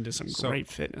coming into some great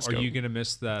fitness. Are you going to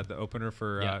miss the opener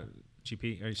for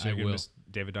GP? Are you I going to will. miss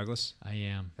David Douglas? I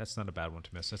am. That's not a bad one to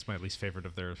miss. That's my least favorite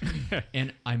of their.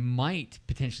 And I might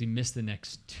potentially miss the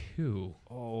next two.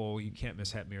 Oh, you can't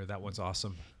miss Hetmere. That one's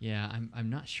awesome. Yeah, I'm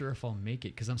not sure if I'll make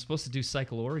it because I'm supposed to do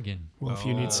Cycle Oregon. Well, if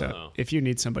you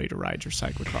need somebody to ride your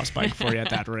cyclocross bike for you at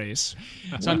that race,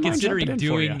 so I'm considering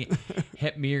doing you.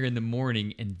 Hetmere in the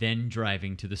morning and then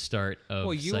driving to the start of.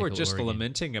 Well, you Cycle were just Oregon.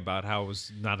 lamenting about how it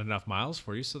was not enough miles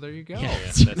for you, so there you go. Yeah,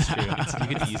 that's true.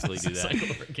 You could easily do that.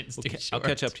 Cycle Oregon's too I'll short.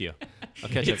 catch up to you. I'll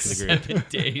catch up to the group. 7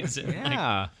 days. And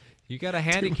Yeah, you got to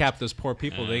handicap those poor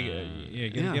people. They you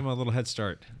got to give them a little head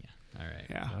start. All right.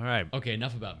 Yeah. All right. Okay,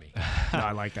 enough about me. No,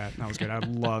 I like that. That was good. I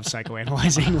love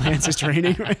psychoanalyzing Lance's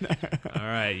training right there. All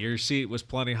right, your seat was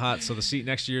plenty hot, so the seat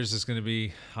next to yours is going to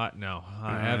be hot now.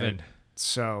 Evan.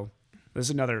 So this is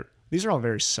another. These are all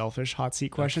very selfish hot seat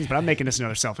questions, but I'm making this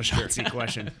another selfish hot seat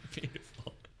question.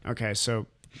 Beautiful. Okay, so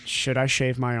should I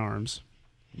shave my arms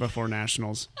before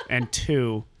nationals? And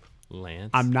 2,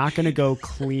 Lance. I'm not going to go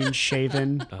clean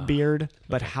shaven beard,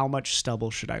 but how much stubble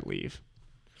should I leave?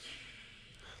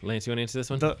 Lance, you want to answer this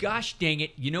one? Gosh dang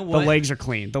it. You know The what? legs are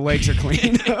clean. The legs are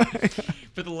clean.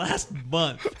 For the last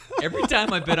month, every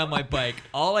time I've been on my bike,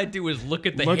 all I do is look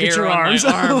at the Look at hair your on arms.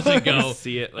 my arms and go,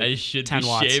 See it, like, I should 10 be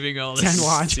watts. shaving all this 10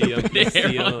 watts. stupid hair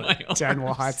Seal. on my arms. 10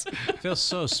 watts. It feels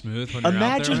so smooth when you're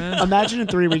out there, man. Imagine in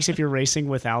 3 weeks if you're racing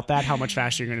without that, how much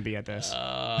faster you're going to be at this.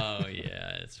 Oh,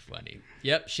 yeah, it's funny.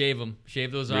 Yep, shave them.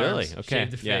 Shave those arms. Really? Okay,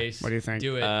 Shave the yeah. face. What do you think?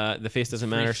 Do it. The face doesn't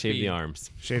Free matter. Shave speed. the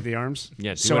arms. Shave the arms?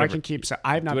 Yeah, do So I whatever- can keep.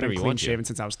 I have not whatever been you clean want to. shaven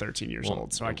since I was 13 years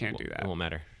old, so I can't do It that. won't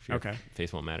matter. Your Okay.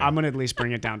 Face won't matter. I'm going to at least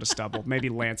bring it down to stubble. Maybe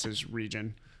Lance's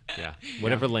region. Yeah.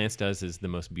 Whatever Lance does is the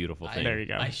most beautiful thing. There you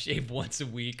go. I shave once a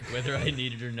week, whether I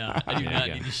need it or not. I do There not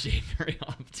you go. need to shave very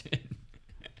often.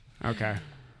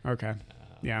 Okay.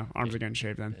 Yeah, arms are getting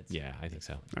shaved then. Yeah, I think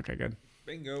so. Okay, good.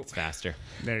 Bingo. It's faster.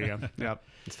 There you go. Yep.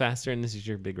 It's faster, and this is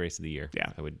your big race of the year.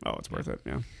 Yeah. I would. Oh, it's worth it.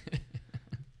 Yeah.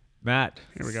 Matt.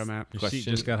 Here we go, Matt. Your seat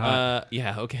just got hot.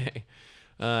 Yeah. Okay.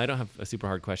 I don't have a super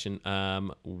hard question.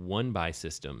 One by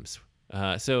systems.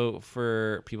 So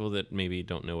for people that maybe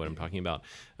don't know what I'm talking about,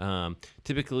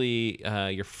 typically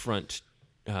your front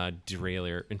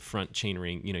derailleur and front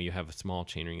chainring, you have a small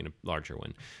chainring and a larger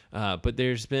one. But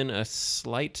there's been a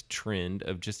slight trend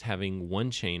of just having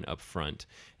one chain up front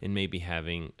and maybe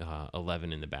having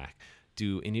 11 in the back.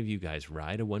 Do any of you guys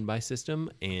ride a one by system?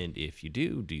 And if you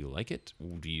do you like it?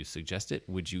 Do you suggest it?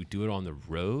 Would you do it on the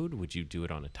road? Would you do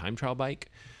it on a time trial bike?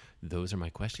 Those are my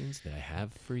questions that I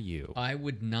have for you. I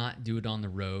would not do it on the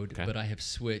road, Okay. but I have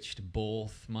switched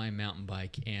both my mountain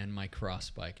bike and my cross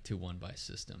bike to one by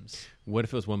systems. What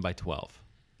if it was 1 by 12?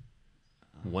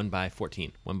 1 by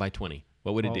 14? 1 by 20?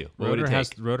 What would it do? What would Rotor it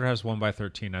take? has 1 by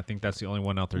 13. I think that's the only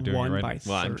one out there doing 1 it, right? by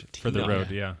Well, I'm- 13. For the No.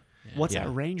 road, yeah. What's Yeah.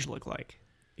 that range look like?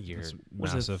 You're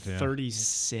Was Massive, it yeah.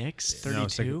 36, No,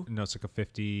 it's 32? like a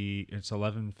 50. It's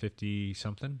 1150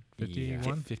 something.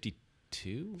 51.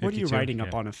 52? What are you 52, riding up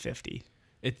yeah. on a 50?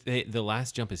 The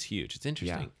last jump is huge. It's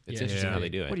interesting. Yeah. It's Yeah. interesting Yeah. how they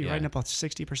do it. What are you yeah. riding up on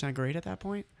 60% grade at that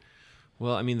point?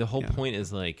 Well, I mean, the whole Yeah. point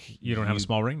is like You don't have a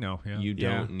small ring now. Yeah. You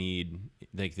Yeah. don't need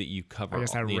like that. You cover I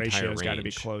guess all, that the entire ratio's got to be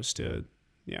range. close to.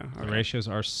 Yeah. The Okay. ratios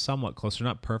are somewhat closer,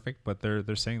 not perfect, but they're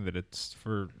saying that it's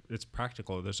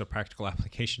practical. There's a practical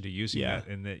application to using Yeah. that,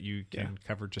 and that you can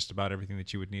cover just about everything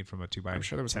that you would need from a 2x10 I'm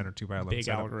sure there was or 2x11 big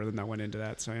setup. algorithm that went into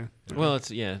that. So yeah. Well, it's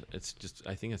just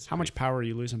I think it's How much power are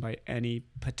you losing by any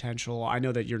potential? I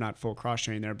know that you're not full cross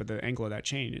training there, but the angle of that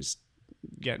chain is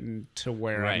getting to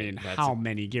where Right, I mean, that's how a-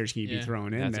 many gears can you be Yeah.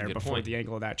 throwing in That's a there good before point. the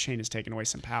angle of that chain is taking away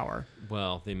some power?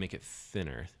 Well, they make it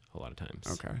thinner a lot of times.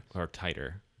 Okay. Or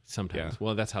tighter sometimes. Yeah.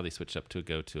 Well, that's how they switched up to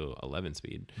go to 11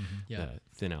 speed. Yeah.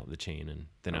 Thin out the chain and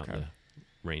thin out Okay. the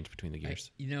range between the gears.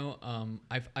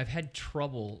 I've had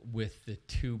trouble with the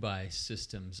 2x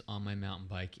systems on my mountain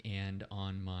bike and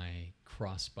on my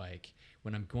cross bike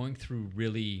when I'm going through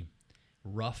really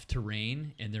rough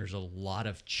terrain and there's a lot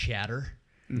of chatter.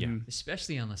 Yeah.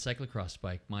 Especially on the cyclocross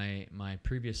bike. My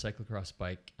previous cyclocross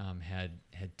bike had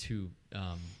 2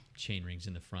 chain rings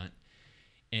in the front,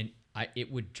 and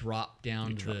it would drop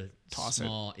down to the toss it.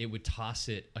 small. It would toss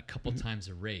it a couple times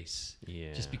a race.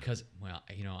 Yeah. Just because, well,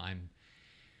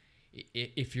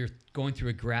 if you're going through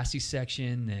a grassy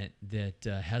section that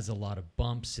has a lot of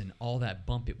bumps and all that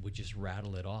bump, it would just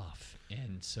rattle it off.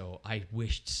 And so I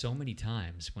wished so many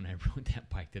times when I rode that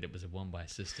bike that it was a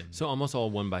 1x system. So almost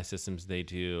all 1x systems, they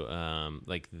do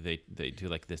they do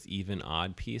like this even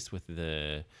odd piece with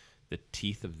the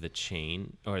teeth of the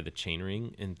chain or the chain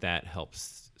ring, and that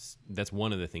helps. That's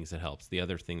one of the things that helps. The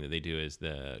other thing that they do is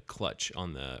the clutch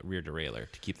on the rear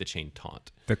derailleur to keep the chain taut.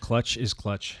 The clutch is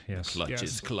clutch. Yes. Clutch Yes.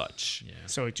 is clutch. Yeah.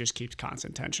 So it just keeps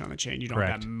constant tension on the chain. You don't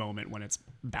Correct. have that moment when it's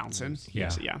bouncing. Yeah.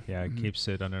 So, yeah. Yeah. It keeps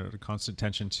it under constant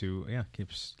tension to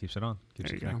keeps it on, keeps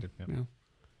There it you go. connected. Yep. Yeah.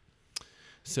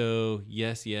 So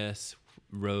yes,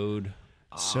 road.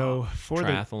 So for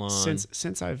triathlon.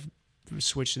 since I've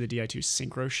switched to the Di2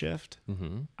 synchro shift,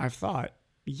 Mm-hmm. I've thought,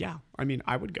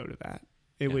 I would go to that.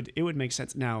 It would make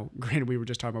sense. Now, granted, we were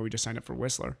just talking about we just signed up for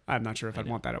Whistler. I'm not sure if I'd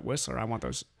want that at Whistler. I want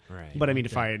those. Right. But I mean,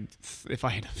 if I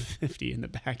had a 50 in the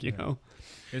back, or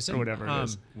whatever it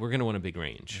is. We're gonna want a big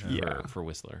range Yeah. for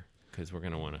Whistler because we're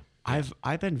gonna want to.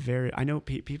 I've been very. I know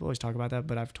people always talk about that,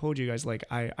 but I've told you guys like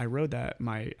I rode that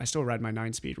I still ride my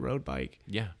 9-speed road bike.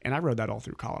 Yeah. And I rode that all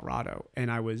through Colorado,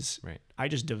 and Right. I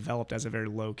just developed as a very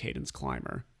low cadence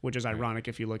climber, which is ironic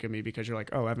if you look at me because you're like,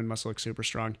 oh, Evan must look super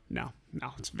strong. No,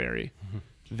 it's very,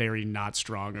 very not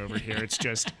strong over here. It's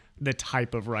just the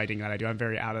type of riding that I do. I'm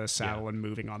very out of the saddle and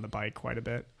moving on the bike quite a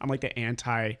bit. I'm like the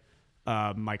anti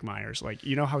Mike Myers. Like,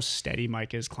 you know how steady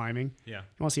Mike is climbing? Yeah. You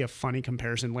want to see a funny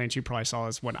comparison? Lance, you probably saw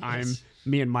this when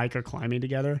me and Mike are climbing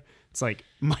together. It's like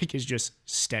Mike is just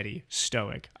steady,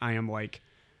 stoic. I am like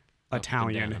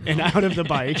Italian and out of the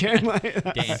bike and like,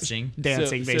 Dancing.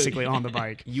 dancing So basically on the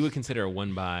bike. You would consider a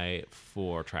 1x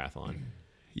for triathlon.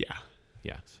 Yeah.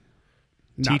 Yeah.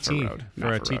 Not TT for road. for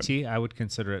Not a for road. TT, I would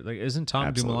consider it. Like, isn't Tom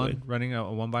Absolutely. Dumoulin running a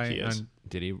 1x He is. on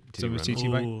Did he some run? of his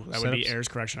TT bike Ooh, that would be setups? errors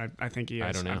correction. I think he is.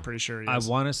 I don't know. I'm pretty sure he I is.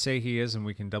 want to say he is, and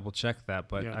we can double check that.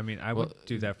 But Yeah. I mean, I would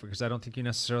do that because I don't think you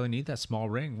necessarily need that small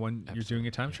ring when you're doing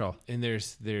a time trial. And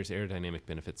there's aerodynamic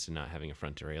benefits to not having a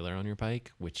front derailleur on your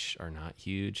bike, which are not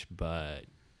huge, but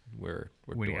we're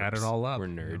When you dorks. add it all up, we're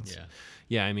nerds. Yeah.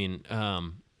 Yeah, I mean,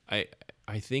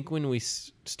 I think when we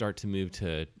start to move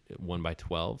to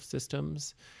 1x12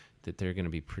 systems, that they're going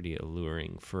to be pretty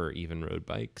alluring for even road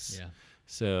bikes. Yeah.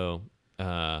 So,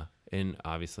 and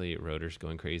obviously, roaders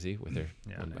going crazy with their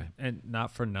 1x. And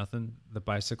not for nothing, the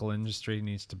bicycle industry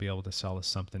needs to be able to sell us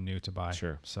something new to buy.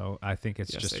 Sure. So I think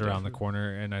it's Yes, just they around the definitely-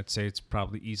 corner, and I'd say it's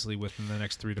probably easily within the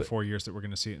next 3 to 4 years that we're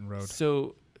going to see it in road.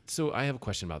 So I have a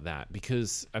question about that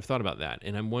because I've thought about that,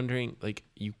 and I'm wondering, like,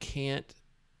 you can't.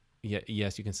 Yeah,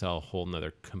 yes, you can sell a whole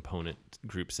nother component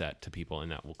group set to people,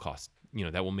 and that will cost.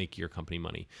 That will make your company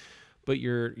money, but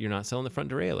you're not selling the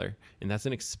front derailleur, and that's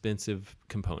an expensive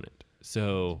component.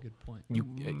 So Good point.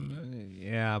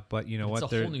 Yeah, but you know It's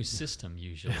what? a whole new system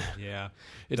usually. Yeah,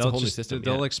 It's a whole new system,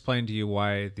 They'll yeah. explain to you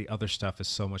why the other stuff is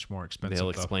so much more expensive. they'll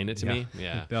though. explain it to me.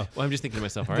 Yeah. They'll- Well, I'm just thinking to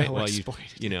myself, all right, They'll well, explain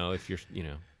it. if you're,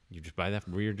 you just buy that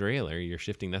rear derailleur, you're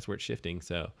shifting. That's where it's shifting.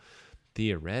 So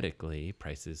theoretically,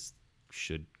 prices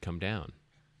should come down.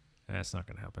 That's not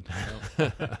going to happen.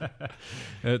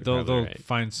 They'll probably right.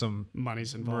 find some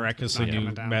Money's involved. miraculously It's not new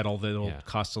coming down. metal that'll Yeah.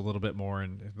 cost a little bit more,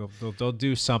 and they'll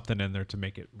do something in there to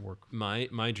make it work. My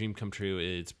dream come true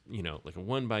is like a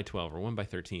 1x12 or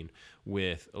 1x13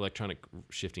 with electronic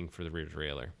shifting for the rear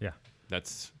derailleur. Yeah.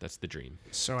 That's the dream.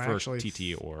 So I for actually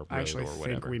TT or road I actually or think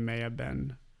whatever. we may have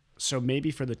been. So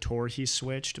maybe for the tour he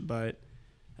switched, but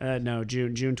no,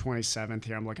 June 27th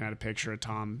here. I'm looking at a picture of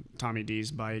Tommy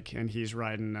D's bike, and he's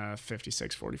riding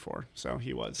 5644. So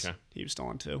he was still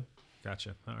on 2.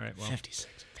 Gotcha. All right. Well,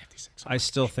 56. I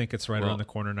still think it's right around the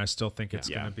corner, and I still think it's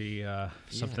going to be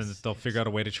something that they'll figure out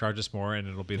a way to charge us more, and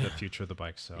it'll be the future of the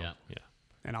bike. So Yeah.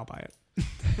 And I'll buy it.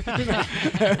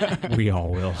 We all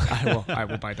will. I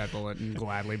will bite that bullet and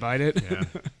gladly bite it. Yeah.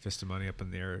 Fist of money up in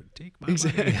the air. Take my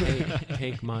Exactly. money.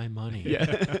 Take my money.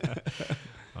 Yeah.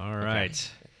 All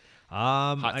right.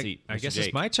 Hot seat. I Mr. guess Jake.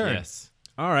 it's my turn. Yes.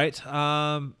 All right.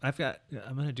 I'm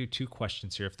going to do 2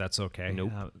 questions here, if that's okay.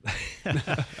 Nope.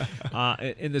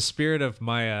 In the spirit of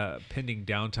my pending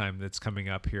downtime that's coming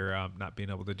up here, not being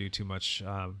able to do too much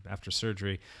after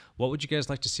surgery, what would you guys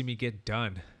like to see me get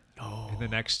done in the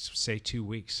next, say, 2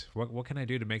 weeks? What can I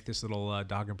do to make this little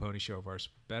dog and pony show of ours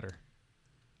better?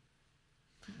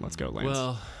 Let's go, Lance.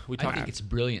 Well, we I talked. think it's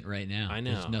brilliant right now. I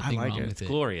know. There's nothing I like wrong it. with It's it.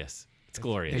 glorious. It's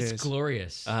glorious. It It's is.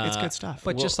 glorious. It's good stuff.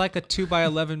 But just like a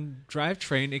 2x11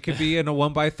 drivetrain, it could be in a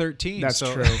 1x13. That's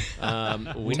so true.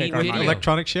 We Take need our video. money.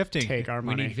 electronic shifting. Take our we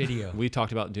money. need video. We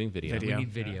talked about doing video. Video. We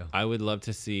need video. I would love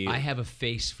to see. I have a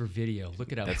face for video.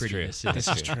 Look at how That's pretty true. this is. This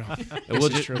is true.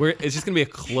 It's just gonna be a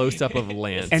close up of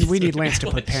Lance, And we need Lance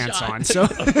to put pants shot. on. So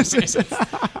it's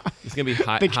gonna be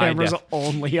high. the high camera's def-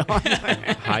 only on.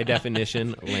 high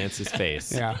definition Lance's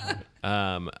face. Yeah.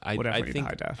 I definitely think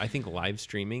high def. I think live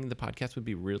streaming the podcast would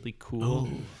be really cool.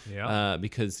 Yeah.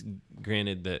 Because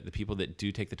granted, the people that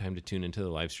do take the time to tune into the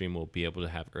live stream will be able to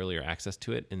have earlier access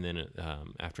to it, and then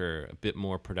after a bit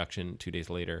more production, 2 days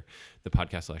later, the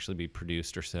podcast will actually be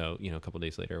produced or so, a couple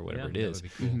days later or whatever it that is.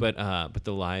 would be cool. But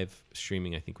the live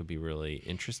streaming I think would be really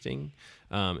interesting,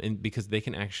 and because they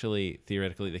can actually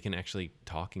theoretically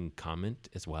talk and comment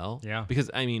as well. Yeah.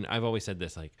 Because I mean, I've always said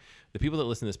this, like, the people that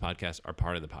listen to this podcast are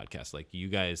part of the podcast. Like, you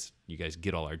guys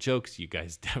get all our jokes. You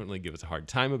guys definitely give us a hard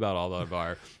time about all of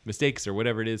our mistakes or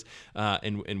whatever it is.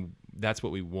 And that's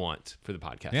what we want for the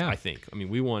podcast. Yeah. I think. I mean,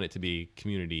 we want it to be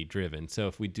community driven. So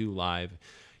if we do live,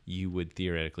 you would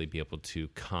theoretically be able to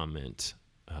comment,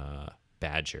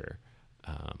 badger,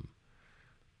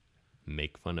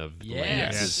 make fun of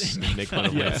Yes. Lance's, make fun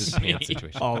of Lance's Yes. pants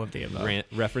situation. All of the above.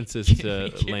 References to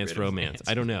Get Lance rid of romance. Lance.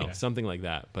 I don't know, something like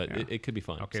that, but Yeah. it could be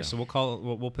fun. Okay, so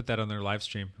we'll put that on their live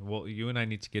stream. You and I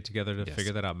need to get together to Yes.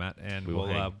 figure that out, Matt, and We will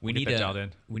hang. We get need that dialed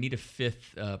in. we need a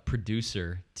 5th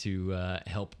producer to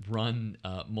help run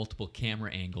multiple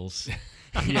camera angles.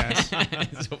 Yes.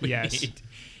 That's what we Yes. need.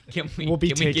 Can we, We'll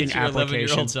be can we taking get your 11-year-old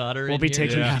applications. daughter We'll in be here?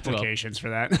 taking Yeah. applications for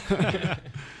that.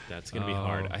 That's gonna be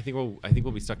hard. Oh. I think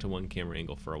we'll be stuck to one camera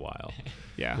angle for a while.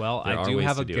 Yeah. Well, There I are do ways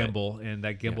have to a do it. gimbal, and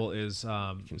that gimbal is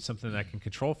something that I can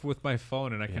control with my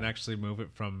phone, and I can actually move it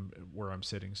from where I'm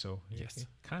sitting. So Yes. it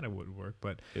kind of would work,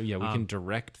 but Yeah, we can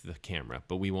direct the camera,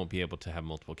 but we won't be able to have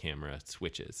multiple camera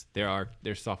switches.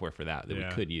 There's software for that Yeah.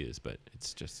 we could use, but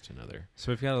it's just another.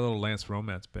 So we've got a little Lance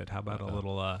romance bit. How about a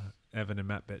little Evan and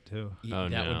Matt bit too? Oh, that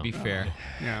no. would be fair.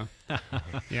 Yeah.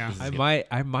 Yeah. I might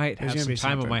There's have gonna some be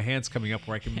time on something. my hands coming up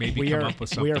where I can maybe We come are up with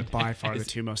something. we are by far the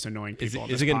two most annoying Is people it, on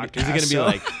is this it gonna podcast. be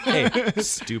like, hey,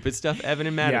 stupid stuff Evan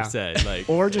and Matt have said, like,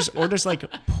 or just like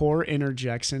poor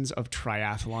interjections of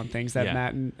triathlon things that Yeah.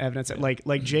 Matt and Evan had said.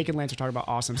 Like Jake and Lance are talking about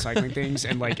awesome cycling things,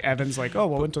 and like Evan's like, oh,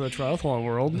 well, into the triathlon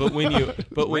world. but when you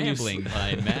Rambling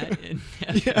by Matt. And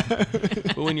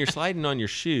but when you're sliding on your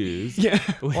shoes, Yeah.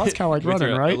 Well, that's kinda like with running,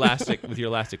 your right? with your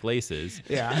elastic laces,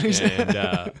 Yeah.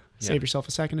 and Save yourself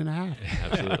a second and a half.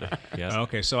 absolutely, yes.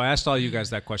 Okay, so I asked all you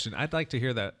guys that question. I'd like to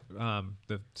hear that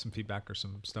some feedback or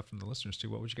some stuff from the listeners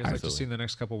too. What would you guys like to Absolutely. see in the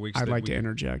next couple of weeks? I'd that like we to can-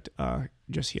 interject,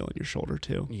 just healing your shoulder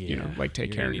too. You know, Yeah. like take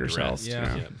You're care gonna of need to yourself. rest. you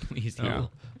yeah, know? please do. Yeah.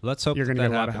 Let's hope You're going to that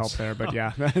get a lot of happens. help there, but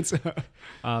yeah, that's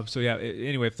So yeah.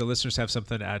 Anyway, if the listeners have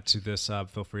something to add to this,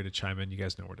 feel free to chime in. You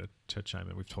guys know where to chime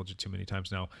in. We've told you too many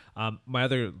times now. My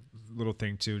other little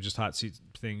thing too, just hot seat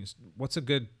things. What's a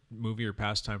good movie or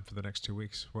pastime for the next 2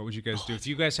 weeks? What would you guys do if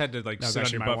you guys had to like That was sit on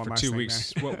actually your my butt one for last 2 thing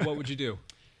weeks? What would you do?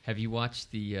 Have you watched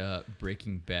the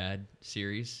Breaking Bad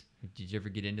series? Did you ever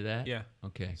get into that? Yeah.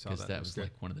 Okay, Saw because that. that It was was good.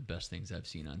 like one of the best things I've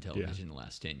seen on television in the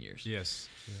last 10 years. Yes.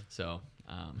 So,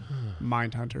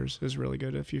 Mindhunters is really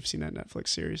good if you've seen that Netflix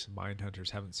series. Mindhunters.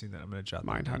 Haven't seen that. I'm gonna jot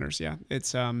that down. Mindhunters, yeah.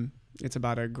 It's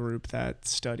about a group that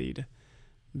studied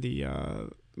the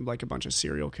like a bunch of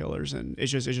serial killers, and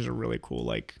it's just a really cool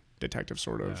like detective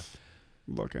sort of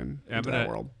looking into that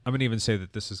world. I'm gonna even say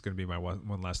that this is gonna be my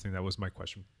one last thing. That was my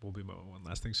question. Will be my one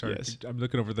last thing. Sorry, Yes. I'm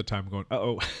looking over the time, going,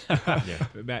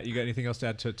 Matt, you got anything else to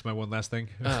add to my one last thing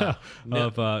No.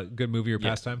 of good movie or Yeah.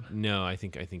 pastime? No, I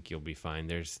think you'll be fine.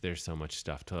 There's so much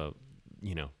stuff to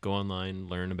go online,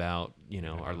 learn about,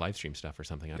 our live stream stuff or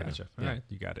something. I don't Gotcha. know. All right,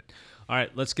 you got it. All right,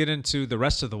 let's get into the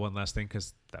rest of the one last thing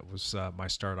because that was my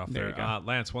start off There there. you go.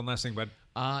 Lance, one last thing, bud.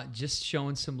 Just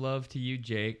showing some love to you,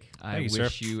 Jake. I Thank you,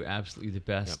 wish sir. you absolutely the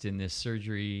best in this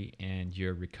surgery and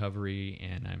your recovery,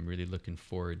 and I'm really looking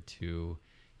forward to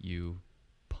you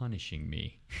punishing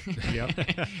me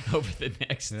over the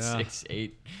next 6,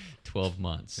 8, 12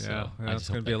 months. Yeah, So I it's just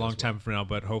going hope to be a that long goes time from now,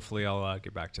 but hopefully I'll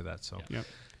get back to that. So, Yep.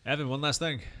 Evan, one last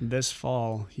thing. This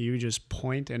fall, you just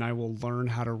point, and I will learn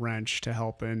how to wrench to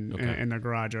help in the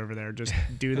garage over there. Just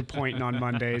do the pointing on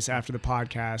Mondays after the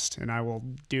podcast, and I will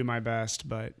do my best.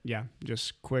 But yeah,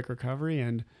 just quick recovery,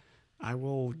 and I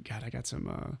will. God, I got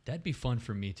some. That'd be fun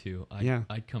for me too.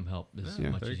 I'd come help as Yeah,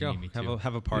 much there you as go. you need me to.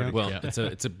 Have a party. Well,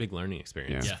 it's a big learning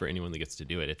experience Yeah. for anyone that gets to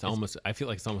do it. I feel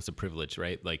like it's almost a privilege,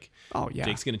 right? Like, Oh, yeah.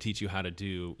 Jake's going to teach you how to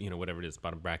do, whatever it is,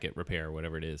 bottom bracket repair,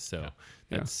 whatever it is. So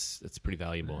that's pretty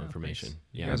valuable information.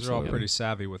 You Yeah, guys are all absolutely. pretty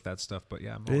savvy with that stuff, but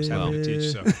yeah, I'm always happy to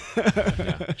teach. So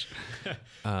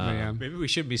Yeah. maybe we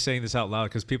shouldn't be saying this out loud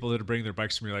because people that are bringing their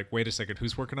bikes to me are like, wait a second,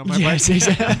 who's working on my Yes, bike?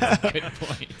 exactly. Good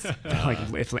point.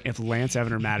 Like if Lance,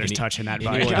 Evan, or Matt is touching that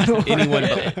bike,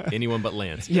 anyone but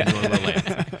Lance. Yeah. Anyone but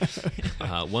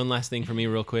Lance. One last thing for me,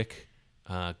 real quick.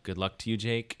 Good luck to you,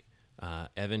 Jake.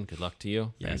 Evan, good luck to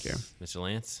you. Yes. Thank Mr.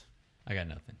 Lance. I got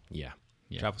nothing. Yeah.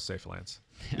 Travel safe, Lance.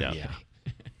 Yeah. Yeah.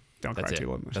 Don't That's cry it. too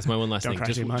much. That's my one last Don't thing.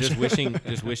 cry too much.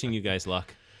 Just wishing you guys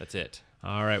luck. That's it.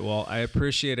 All right. Well, I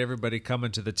appreciate everybody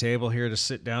coming to the table here to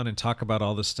sit down and talk about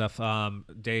all this stuff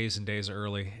days and days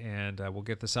early. And we'll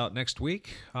get this out next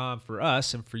week for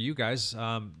us and for you guys.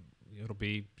 It'll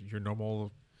be your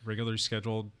normal, regularly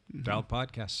scheduled dialed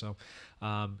podcast. So,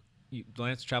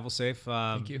 Lance, travel safe.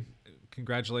 Thank you.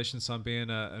 Congratulations on being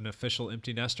an official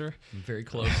empty nester. I'm very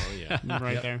close. Oh yeah.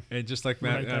 Right there. And just like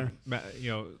Matt, Right there. Matt,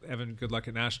 Evan, good luck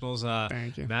at nationals.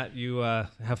 Thank you. Matt, you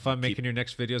have fun making your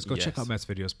next videos. Go check Yes. out Matt's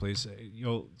videos, please.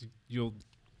 You'll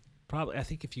probably, I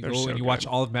think if you They're go so and you watch good.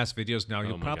 all of Matt's videos now,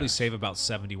 you'll my probably gosh. save about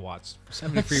 70 watts,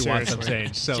 73 watts. I'm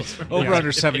saying so over Yeah.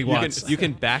 under 70 watts. You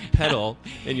can backpedal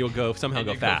and you'll somehow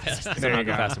go go fast. fast. There Somehow you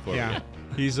go go. faster forward. Yeah.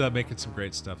 He's making some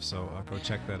great stuff, so go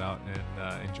check that out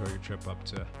and enjoy your trip up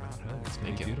to Mount Hood. It's going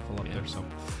Thank to be you. beautiful up Yeah. there. So,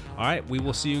 all right, we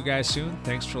will see you guys soon.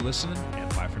 Thanks for listening, and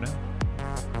bye for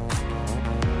now.